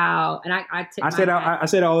how. And I say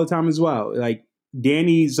that all the time as well. Like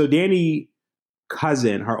Danny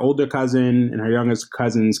cousin, her older cousin and her youngest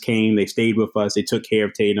cousins came. They stayed with us. They took care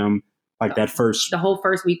of Tatum. Like the whole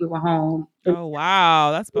first week we were home. Oh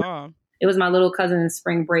wow, that's bomb. It was my little cousin's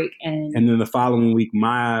spring break, and then the following week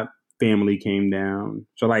my family came down.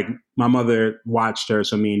 So like my mother watched her,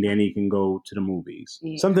 so me and Danny can go to the movies.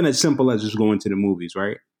 Yeah. Something as simple as just going to the movies,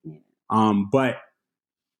 right? Yeah. But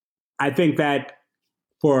I think that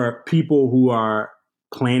for people who are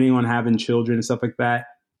planning on having children and stuff like that,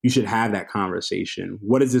 you should have that conversation.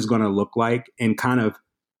 What is this going to look like? And kind of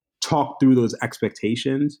talk through those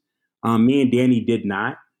expectations. Me and Danny did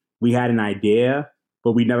not. We had an idea,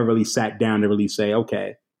 but we never really sat down to really say,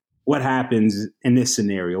 okay, what happens in this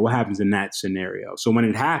scenario? What happens in that scenario? So when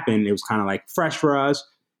it happened, it was kind of like fresh for us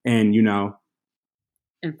and, you know.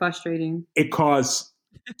 And frustrating. It caused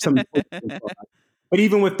some. But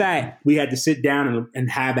even with that, we had to sit down and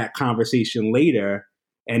have that conversation later.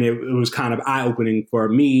 And it was kind of eye-opening for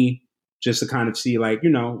me just to kind of see, like, you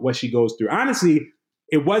know, what she goes through. Honestly,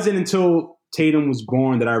 it wasn't until Tatum was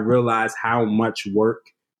born that I realized how much work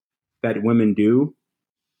that women do.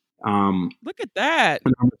 Look at that.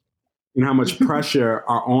 And how much pressure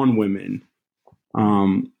are on women,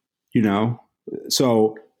 you know?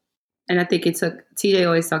 So. And I think it took, TJ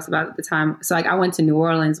always talks about at the time. So like I went to New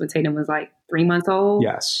Orleans when Tatum was like 3 months old.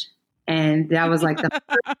 Yes. And that was like the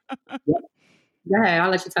Go ahead, I'll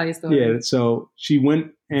let you tell your story. Yeah, so she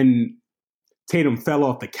went and Tatum fell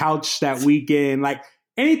off the couch that weekend. Like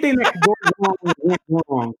anything that could go wrong went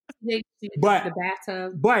wrong. But the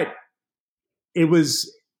bathtub. But it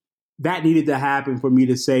was that needed to happen for me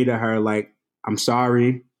to say to her, like, I'm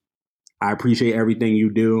sorry. I appreciate everything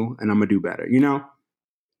you do, and I'm gonna do better, you know?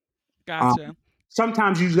 Gotcha.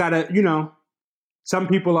 Sometimes you just gotta, you know, some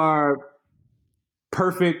people are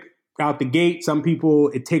perfect out the gate. Some people,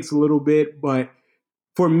 it takes a little bit. But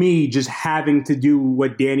for me, just having to do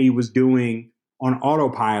what Danny was doing on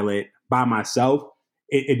autopilot by myself,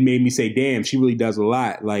 it made me say, damn, she really does a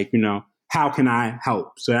lot. Like, you know, how can I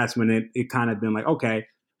help? So that's when it kind of been like, okay,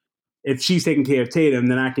 if she's taking care of Tatum,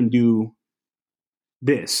 then I can do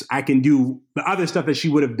this. I can do the other stuff that she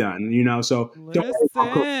would have done, so don't worry,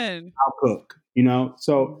 Listen. I'll cook,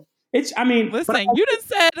 so it's, I mean, Listen, you done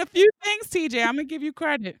said a few things, TJ. I'm gonna give you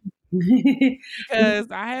credit because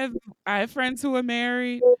I have friends who are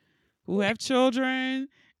married, who have children,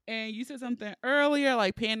 and you said something earlier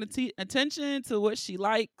like paying attention to what she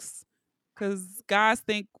likes, because guys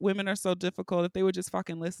think women are so difficult. If they would just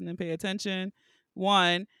fucking listen and pay attention,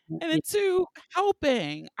 one, and then two,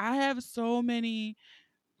 helping. I have so many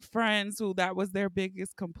friends who that was their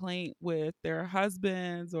biggest complaint with their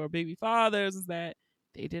husbands or baby fathers, is that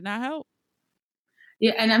they did not help.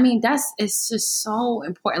 Yeah, and I mean it's just so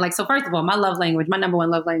important. Like, so first of all, my number one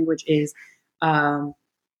love language is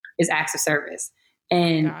acts of service.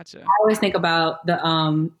 And Gotcha. I always think about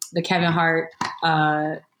the Kevin Hart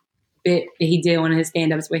bit that he did on his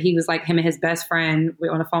stand-ups where he was like, him and his best friend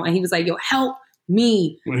were on the phone and he was like, yo, help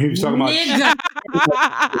me. When he was talking nigga.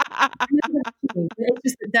 It's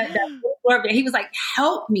just that word. He was like,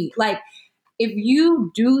 help me. Like, if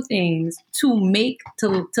you do things to make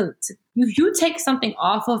if you take something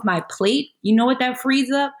off of my plate, you know what that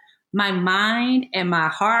frees up? My mind and my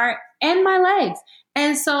heart and my legs.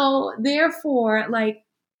 And so therefore, like,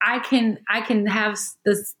 I can have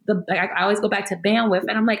this, I always go back to bandwidth,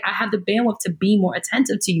 and I'm like, I have the bandwidth to be more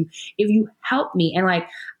attentive to you if you help me. And like,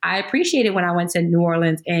 I appreciated when I went to New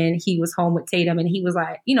Orleans and he was home with Tatum and he was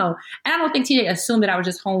like, and I don't think TJ assumed that I was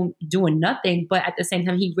just home doing nothing, but at the same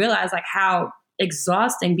time, he realized like how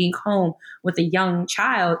exhausting being home with a young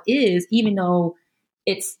child is, even though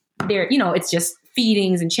it's there, it's just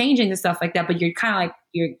feedings and changing and stuff like that, but you're kind of like,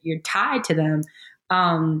 you're tied to them.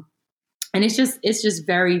 And it's just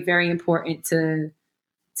very, very important to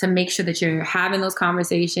make sure that you're having those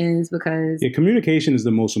conversations, because communication is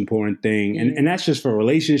the most important thing. And that's just for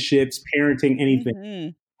relationships, parenting, anything.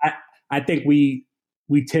 Mm-hmm. I think we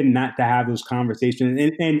tend not to have those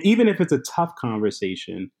conversations. And even if it's a tough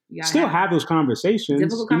conversation, still have those conversations.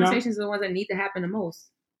 Difficult conversations are the ones that need to happen the most.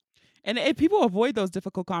 And if people avoid those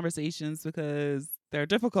difficult conversations because they're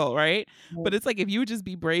difficult, right? Mm-hmm. But it's like, if you would just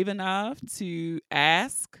be brave enough to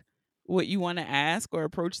ask what you want to ask or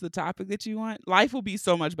approach the topic that you want, life will be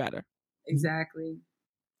so much better. Exactly.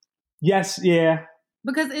 Yes. Yeah.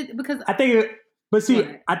 Because I think, but see,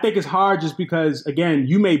 I think it's hard just because, again,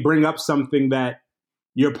 you may bring up something that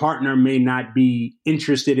your partner may not be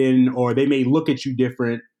interested in, or they may look at you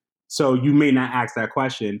different. So you may not ask that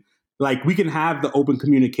question. Like, we can have the open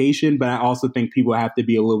communication, but I also think people have to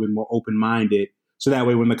be a little bit more open-minded. So that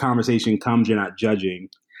way, when the conversation comes, you're not judging.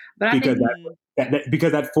 But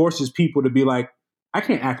because that forces people to be like, I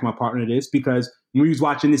can't ask my partner this because when we was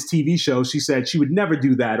watching this TV show, she said she would never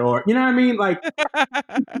do that. Or, you know what I mean? Like,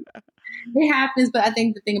 it happens. But I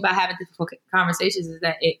think the thing about having difficult conversations is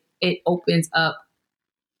that it opens up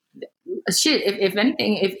shit. If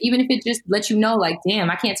anything, even if it just lets you know, like,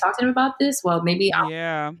 damn, I can't talk to them about this. Well, maybe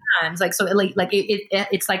times. Like, so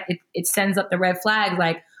it's like it sends up the red flag.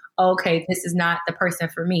 Like, okay, this is not the person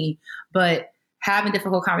for me. But having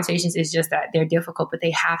difficult conversations is just that they're difficult, but they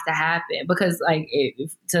have to happen, because like,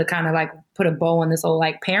 to kind of like put a bow on this whole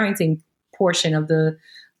like parenting portion of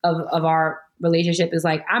our relationship is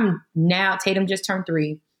like, Tatum just turned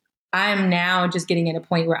 3. I'm now just getting at a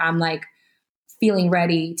point where I'm like feeling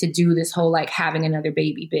ready to do this whole like having another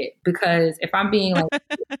baby bit, because if I'm being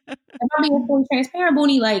fully transparent,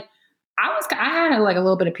 Booney, like I had like a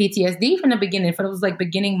little bit of PTSD from the beginning, for those like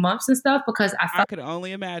beginning months and stuff, because I could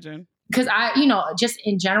only imagine. Because just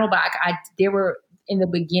in general, but there were, in the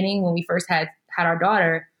beginning when we first had our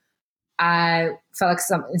daughter, I felt like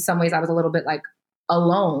in some ways I was a little bit like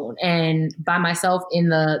alone and by myself in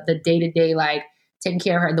the day-to-day, like taking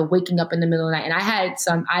care of her and the waking up in the middle of the night.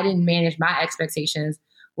 And I didn't manage my expectations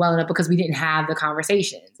well enough because we didn't have the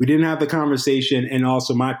conversations. We didn't have the conversation. And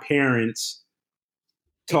also my parents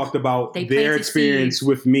talked about their experience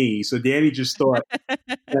with me. So Danny just thought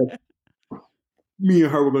that me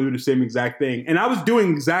and her were going to do the same exact thing. And I was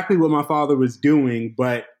doing exactly what my father was doing,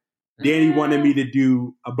 but Danny wanted me to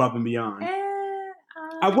do above and beyond.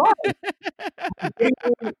 I was.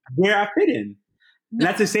 Where I fit in. And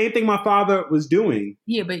that's the same thing my father was doing.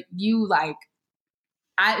 Yeah, but you like,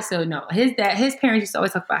 his parents used to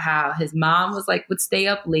always talk about how his mom would stay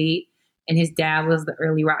up late and his dad was the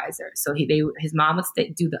early riser. So his mom would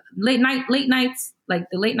do the late nights, like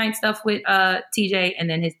the late night stuff with TJ, and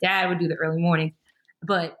then his dad would do the early morning.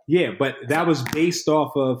 But that was based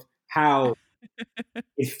off of how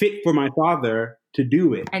it fit for my father to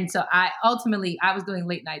do it. And so I was doing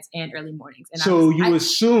late nights and early mornings. And so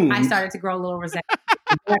assumed. I started to grow a little resentment.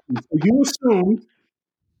 Exactly. So you assumed,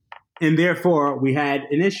 and therefore we had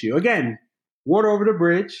an issue. Again, Water over the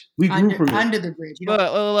bridge. We grew from it. Under the bridge. You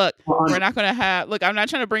know, Look. We're not going to have... Look, I'm not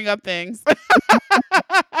trying to bring up things.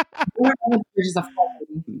 water under the bridge is a fault.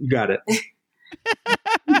 You got it.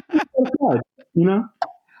 You know?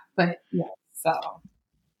 But yeah, so.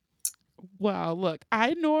 Wow, look,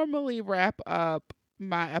 I normally wrap up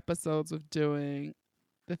my episodes with doing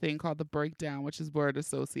the thing called the breakdown, which is word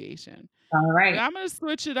association. All right. But I'm going to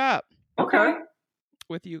switch it up. Okay.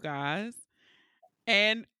 With you guys.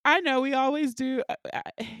 And I know we always do.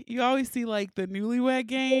 You always see like the newlywed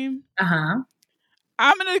game. Uh-huh.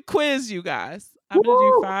 I'm going to quiz you guys. I'm going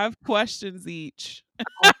to do 5 questions each.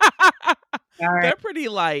 All right. They're pretty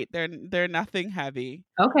light. They're nothing heavy.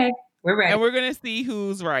 Okay. We're ready. And we're going to see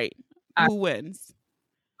who's right. Who wins.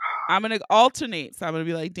 I'm going to alternate. So I'm going to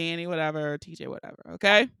be like Danny, whatever, TJ, whatever.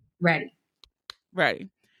 Okay? Ready.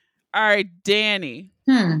 All right, Danny.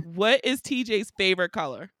 What is TJ's favorite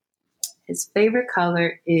color? His favorite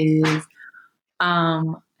color is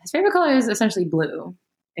essentially blue.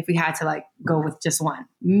 If we had to like go with just one,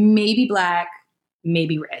 maybe black,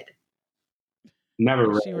 maybe red. Never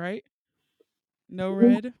red. Is she right? No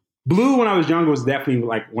red. Blue when I was younger was definitely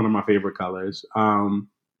like one of my favorite colors.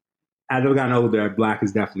 As I've gotten older, black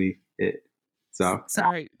is definitely it. So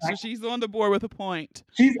all right. So she's on the board with a point.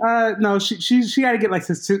 She's no, she had to get like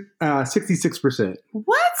 66%.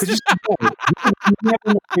 What?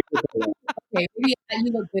 Okay, maybe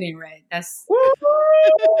you look good in red. That's all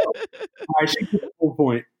right. She gets a full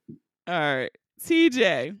point. All right,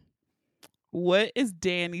 TJ. What is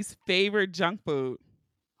Danny's favorite junk food?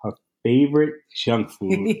 Her favorite junk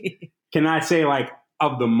food. Can I say like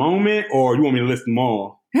of the moment, or you want me to list them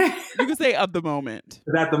all? You can say of the moment.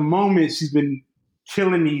 Because at the moment, she's been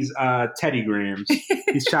killing these Teddy Grahams,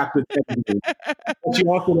 these chocolate Teddy Grahams. But she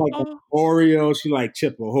also like Oreo. She like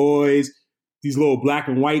Chip Ahoy's, these little black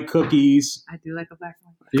and white cookies. I do like a black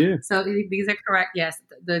one. Yeah. So these are correct. Yes,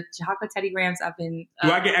 the chocolate Teddy Grahams. I've been.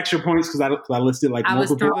 Do I get extra points because I listed like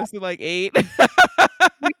multiple? I listed like 8.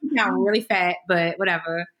 Sound really fat, but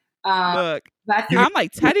whatever. Look, I'm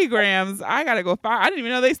like Teddy Grahams. I gotta go far. I didn't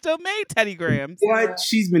even know they still made Teddy Grahams. What?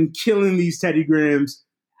 She's been killing these Teddy Grahams.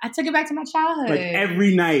 I took it back to my childhood. Like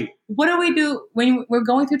every night. What do we do when we're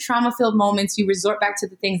going through trauma-filled moments? You resort back to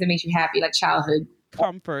the things that make you happy, like childhood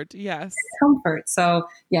comfort. Yes, comfort. So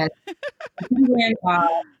yes, Teddy Grahams are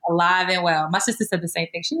alive and well. My sister said the same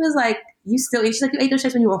thing. She was like, "You still?" She's like, "You ate those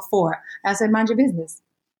shits when you were 4." I said, "Mind your business."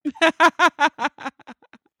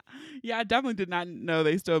 Yeah, I definitely did not know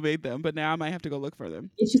they still made them, but now I might have to go look for them.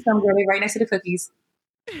 Get you some, girl. Right next to the cookies.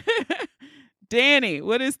 Danny,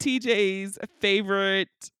 what is TJ's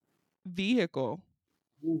favorite vehicle?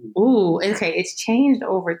 Ooh, okay. It's changed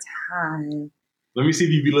over time. Let me see if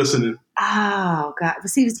you be listening. Oh, God. But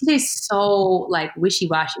see, TJ's so, like,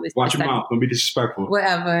 wishy-washy. Watch your mouth. Don't be disrespectful.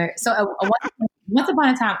 Whatever. So, once upon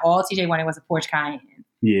a time, all TJ wanted was a Porsche Cayenne.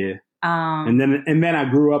 Yeah. And then I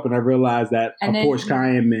grew up and I realized that a Porsche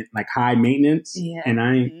Cayenne meant like high maintenance. Yeah. And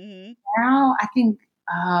I ain't. Now I think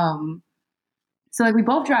so like we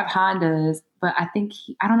both drive Hondas, but I think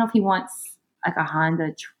I don't know if he wants like a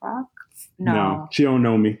Honda truck. No, she don't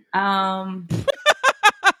know me.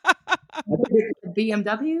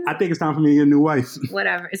 BMW? I think it's time for me to get a new wife.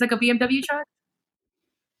 Whatever. It's like a BMW truck.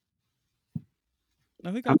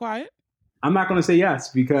 I think I'm quiet. I'm not going to say yes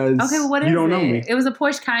because you don't know me. It was a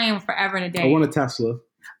Porsche Cayenne forever and a day. I want a Tesla.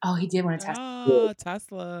 Oh, he did want a Tesla. Oh,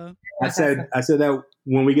 Tesla. I said that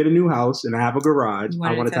when we get a new house and I have a garage,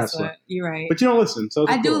 I want a Tesla. You're right. But you don't listen. So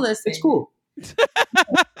I do listen. It's cool.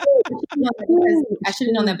 I should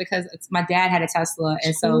have known that because my dad had a Tesla.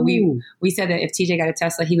 And so we said that if TJ got a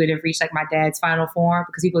Tesla, he would have reached like my dad's final form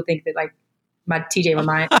because people think that like my TJ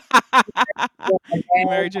reminds You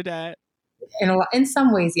married your dad. In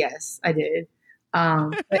some ways, yes, I did. But I'll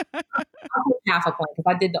put half a point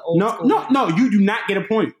because I did the old school. No, you do not get a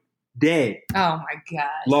point. Dead. Oh my God.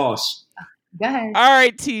 Lost. Go ahead. All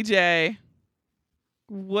right, TJ.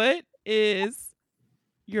 What is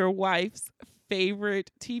your wife's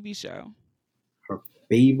favorite TV show? Her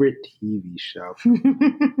favorite TV show?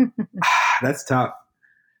 That's tough.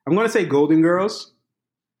 I'm going to say Golden Girls.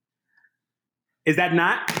 Is that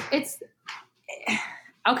not? It's...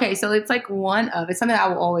 Okay, so it's like it's something I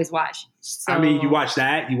will always watch. So, I mean, you watch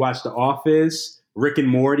that. You watch The Office, Rick and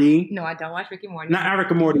Morty. No, I don't watch Rick and Morty. Not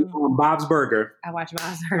Rick and Morty. Bob's Burger. I watch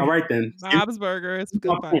Bob's Burger. All right then. Bob's Burger is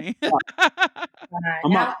good funny.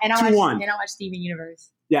 I'm up 2-1. And I watch Steven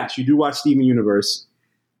Universe. Yes, you do watch Steven Universe.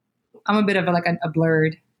 I'm a bit of a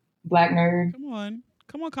blurred black nerd.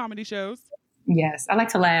 Come on, comedy shows. Yes, I like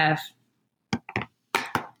to laugh.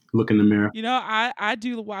 Look in the mirror. You know, I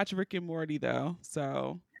do watch Rick and Morty though, so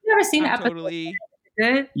have you ever seen I'm the episode? totally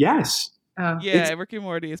Good. Yes. Oh. Yeah, Rick and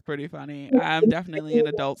Morty is pretty funny. I'm definitely an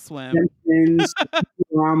Adult Swim. Simpsons,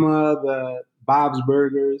 Drama, the Bob's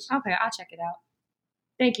Burgers. Okay, I'll check it out.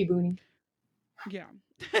 Thank you, Booney. Yeah.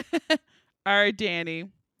 All right, Danny.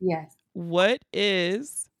 Yes. What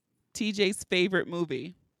is TJ's favorite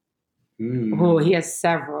movie? Oh, he has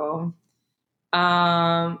several.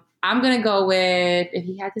 I'm gonna go with, if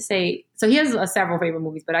he had to say, so he has several favorite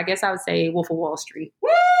movies, but I guess I would say Wolf of Wall Street. Woo!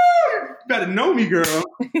 You better know me, girl.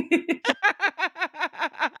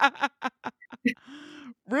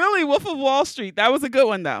 Really, Wolf of Wall Street. That was a good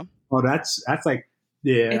one, though. Oh, that's like,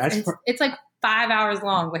 yeah, it's like 5 hours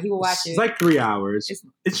long, but he will watch it. It's like 3 hours.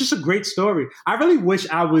 It's just a great story. I really wish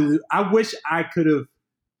I could have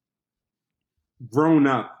grown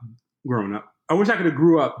up. I wish I could have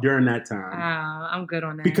grew up during that time. I'm good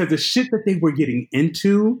on that. Because the shit that they were getting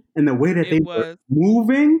into and the way that they were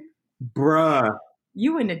moving, bruh.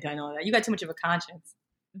 You wouldn't have done all that. You got too much of a conscience.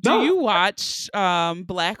 Do you watch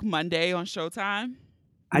Black Monday on Showtime?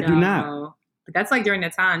 I do not. But that's like during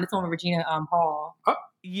that time. That's on Regina Hall. Oh.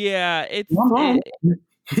 Yeah, it's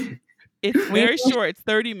very short. It's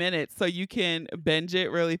 30 minutes, so you can binge it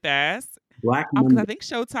really fast. Black Monday. Because I think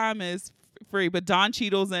Showtime is free, but Don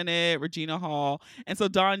Cheadle's in it, Regina Hall, and so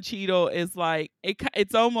Don Cheadle is like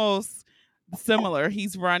it's almost similar.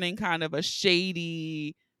 He's running kind of a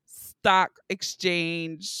shady stock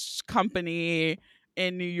exchange company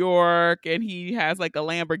in New York, and he has like a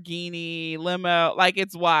Lamborghini limo. Like,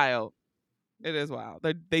 it's wild. It is wild.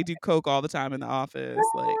 They do coke all the time in the office.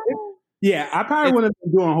 Like, yeah, I probably wouldn't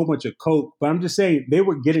have been doing a whole bunch of coke, but I'm just saying they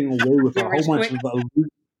were getting away with a whole bunch of they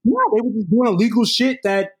were just doing illegal shit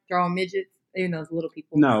that throwing midgets, even those little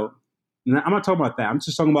people. No, I'm not talking about that. I'm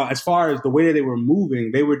just talking about as far as the way that they were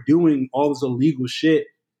moving, they were doing all this illegal shit.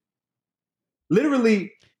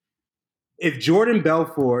 Literally, if Jordan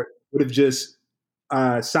Belfort would have just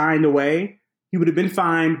signed away, he would have been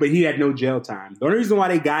fine, but he had no jail time. The only reason why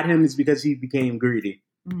they got him is because he became greedy.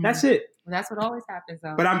 Mm-hmm. That's it. Well, that's what always happens,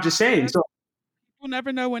 though. But I'm just saying. So people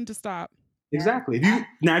never know when to stop. Exactly. If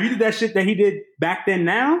you did that shit that he did back then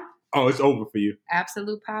now, oh, it's over for you.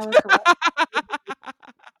 Absolute power.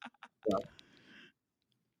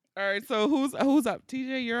 All right, so who's up?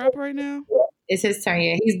 TJ, you're up right now? It's his turn,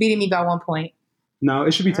 yeah. He's beating me by 1 point. No,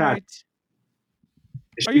 it should be tied.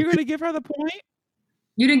 Right. Are you going to give her the point?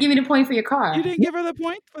 You didn't give me the point for your car. You didn't give her the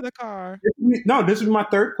point for the car. No, this is my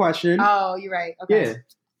third question. Oh, you're right. Okay. Yeah.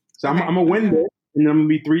 So I'm going to win this, and then I'm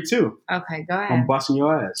going to be 3-2. Okay, go ahead. I'm busting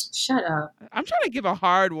your ass. Shut up. I'm trying to give a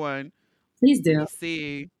hard one. Please do. Let's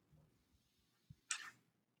see.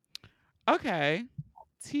 Okay.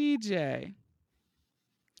 TJ.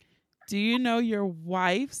 Do you know your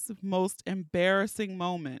wife's most embarrassing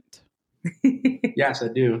moment? Yes, I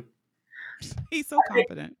do. He's so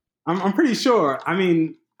confident. I'm pretty sure. I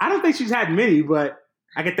mean, I don't think she's had many, but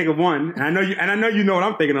I can think of one. And I know you know what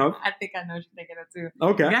I'm thinking of. I think I know what you're thinking of too.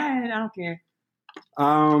 Okay. Go ahead, I don't care.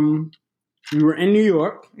 We were in New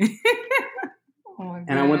York. Oh,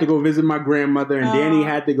 and I went to go visit my grandmother, and Danny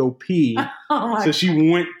had to go pee. So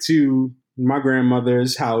she went to my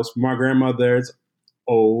grandmother's house. My grandmother's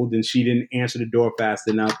old, and she didn't answer the door fast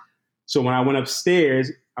enough. So when I went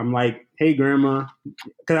upstairs, I'm like, "Hey, Grandma,"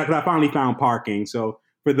 because I finally found parking. So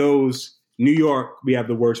for those, New York, we have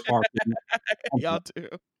the worst parking. Y'all do.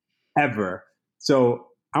 Ever. So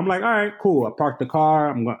I'm like, all right, cool. I parked the car.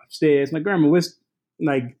 I'm going upstairs. My grandma, where's,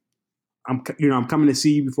 like, I'm coming to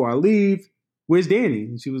see you before I leave. Where's Danny?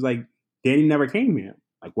 And she was like, Danny never came here.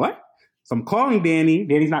 Like, what? So I'm calling Danny.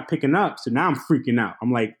 Danny's not picking up. So now I'm freaking out.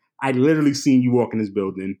 I'm like, I literally seen you walk in this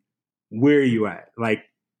building. Where are you at? Like,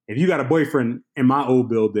 if you got a boyfriend in my old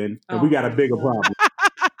building, then we got a bigger problem.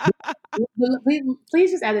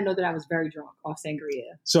 Please just add a note that I was very drunk off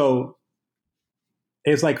sangria. So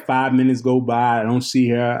it's like 5 minutes go by. I don't see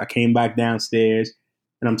her. I came back downstairs,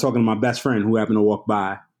 and I'm talking to my best friend who happened to walk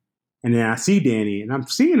by. And then I see Danny, and I'm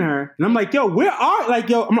seeing her, and I'm like, "Yo, where are?" Like,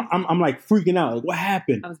 yo, I'm like freaking out. Like, what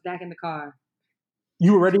happened? I was back in the car.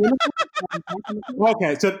 You were already in the car?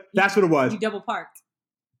 Okay, so that's what it was. You double parked.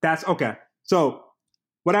 That's okay. So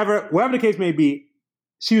whatever the case may be,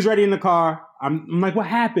 she was ready in the car. I'm like, what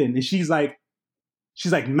happened? And she's like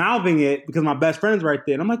mouthing it because my best friend's right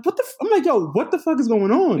there. And I'm like, I'm like, yo, what the fuck is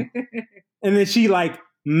going on? And then she like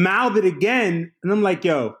mouthed it again. And I'm like,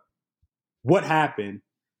 yo, what happened?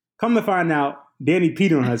 Come to find out, Danny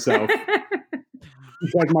peed on herself.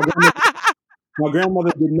 Because my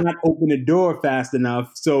grandmother did not open the door fast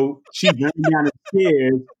enough. So she ran down the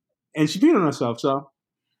stairs and she peed on herself. So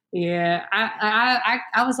yeah,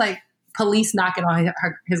 I was like police knocking on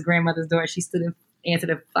his grandmother's door. She stood and answered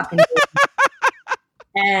the fucking door.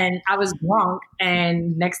 And I was drunk,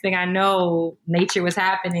 and next thing I know, nature was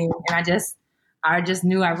happening, and I just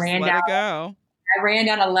knew I Just ran let down. it go. I ran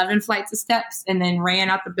down 11 flights of steps, and then ran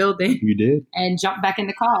out the building You did? and jumped back in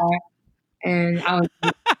the car. And I was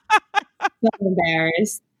so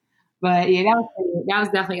embarrassed. But yeah, that was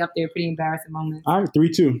definitely up there, pretty embarrassing moment. All right,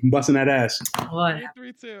 3-2, busting that ass. Whatever.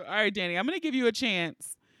 3-2. All right, Danny, I'm going to give you a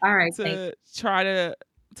chance All right, to try to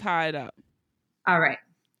tie it up. all right.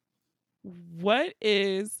 What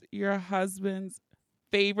is your husband's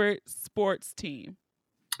favorite sports team?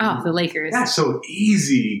 Oh, the Lakers. That's so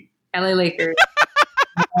easy. LA Lakers.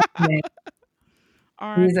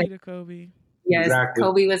 R.I.P. to Kobe. Yes, Exactly.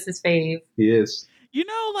 Kobe was his fave. He is. You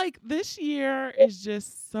know, like this year is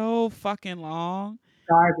just so fucking long.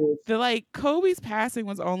 Garbage. The Kobe's passing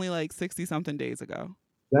was only like 60 something days ago.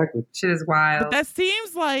 Exactly. Shit is wild. But that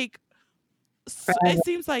seems like it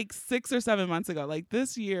seems like 6 or 7 months ago. Like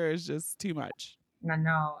this year is just too much. I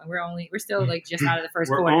know. And we're still like just out of the first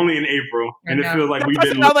We're quarter. only in April, I and know. it feels like we've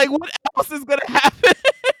That's been. why I'm like, what else is gonna happen?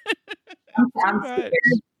 I'm scared.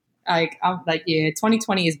 I'm like, yeah,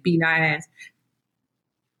 2020 is beating our ass.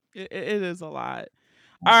 It is a lot.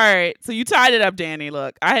 All right, so you tied it up, Danny.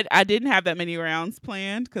 Look, I didn't have that many rounds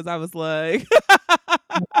planned because I was like,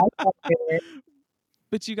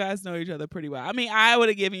 but you guys know each other pretty well. I mean, I would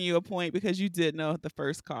have given you a point because you did know the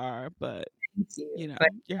first car, but you know,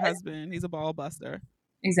 your husband, he's a ball buster.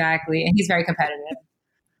 Exactly, and he's very competitive.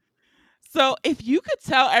 So if you could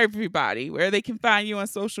tell everybody where they can find you on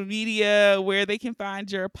social media, where they can find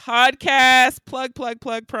your podcast, plug,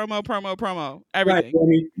 promo, everything.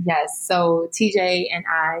 Right, yes. So TJ and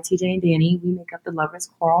Danny, we make up the Lovers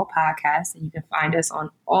Quarrel podcast, and you can find us on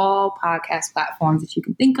all podcast platforms that you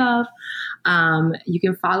can think of. You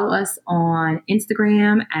can follow us on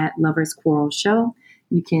Instagram at Lovers Quarrel Show.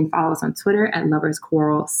 You can follow us on Twitter at Lovers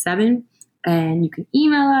Quarrel 7. And you can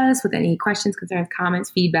email us with any questions, concerns, comments,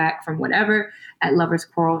 feedback from whatever at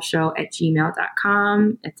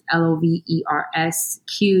loversquarrelshow@gmail.com. It's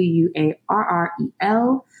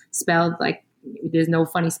LOVERSQUARREL, spelled like there's no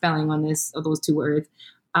funny spelling on this of those two words.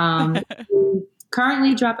 We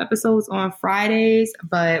currently drop episodes on Fridays,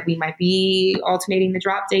 but we might be alternating the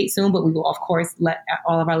drop date soon. But we will, of course, let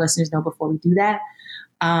all of our listeners know before we do that.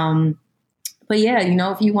 But yeah,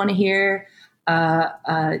 if you want to hear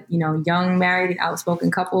young married and outspoken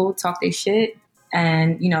couple talk their shit,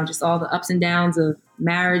 and just all the ups and downs of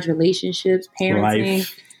marriage, relationships, parenting,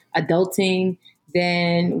 life, adulting,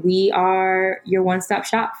 then we are your one-stop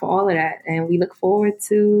shop for all of that. And we look forward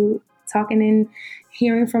to talking and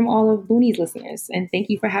hearing from all of Booney's listeners. And thank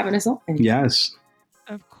you for having us on. Yes,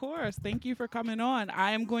 of course. Thank you for coming on.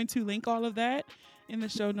 I am going to link all of that in the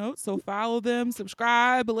show notes, so follow them,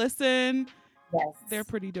 subscribe, listen. Yes. They're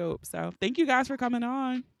pretty dope. So thank you guys for coming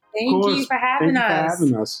on. Thank you for having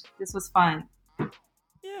us. This was fun.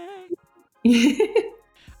 Yay.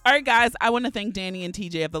 All right, guys, I want to thank Danny and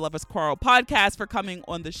TJ of the Lovers Quarrel podcast for coming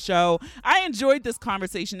on the show. I enjoyed this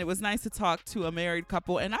conversation. It was nice to talk to a married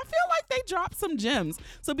couple, and I feel like they dropped some gems.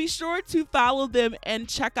 So be sure to follow them and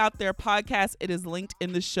check out their podcast. It is linked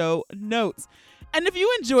in the show notes. And if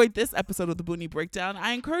you enjoyed this episode of the Booney Breakdown,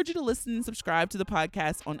 I encourage you to listen and subscribe to the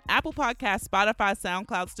podcast on Apple Podcasts, Spotify,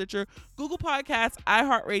 SoundCloud, Stitcher, Google Podcasts,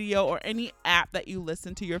 iHeartRadio, or any app that you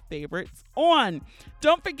listen to your favorites on.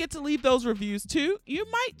 Don't forget to leave those reviews too. You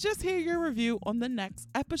might just hear your review on the next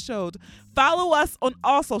episode. Follow us on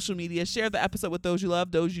all social media. Share the episode with those you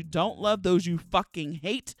love, those you don't love, those you fucking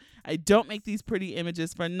hate. I don't make these pretty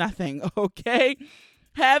images for nothing, okay?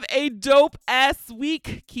 Have a dope ass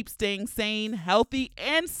week. Keep staying sane, healthy,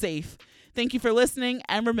 and safe. Thank you for listening.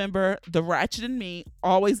 And remember, the ratchet in me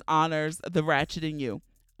always honors the ratchet in you.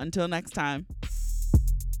 Until next time.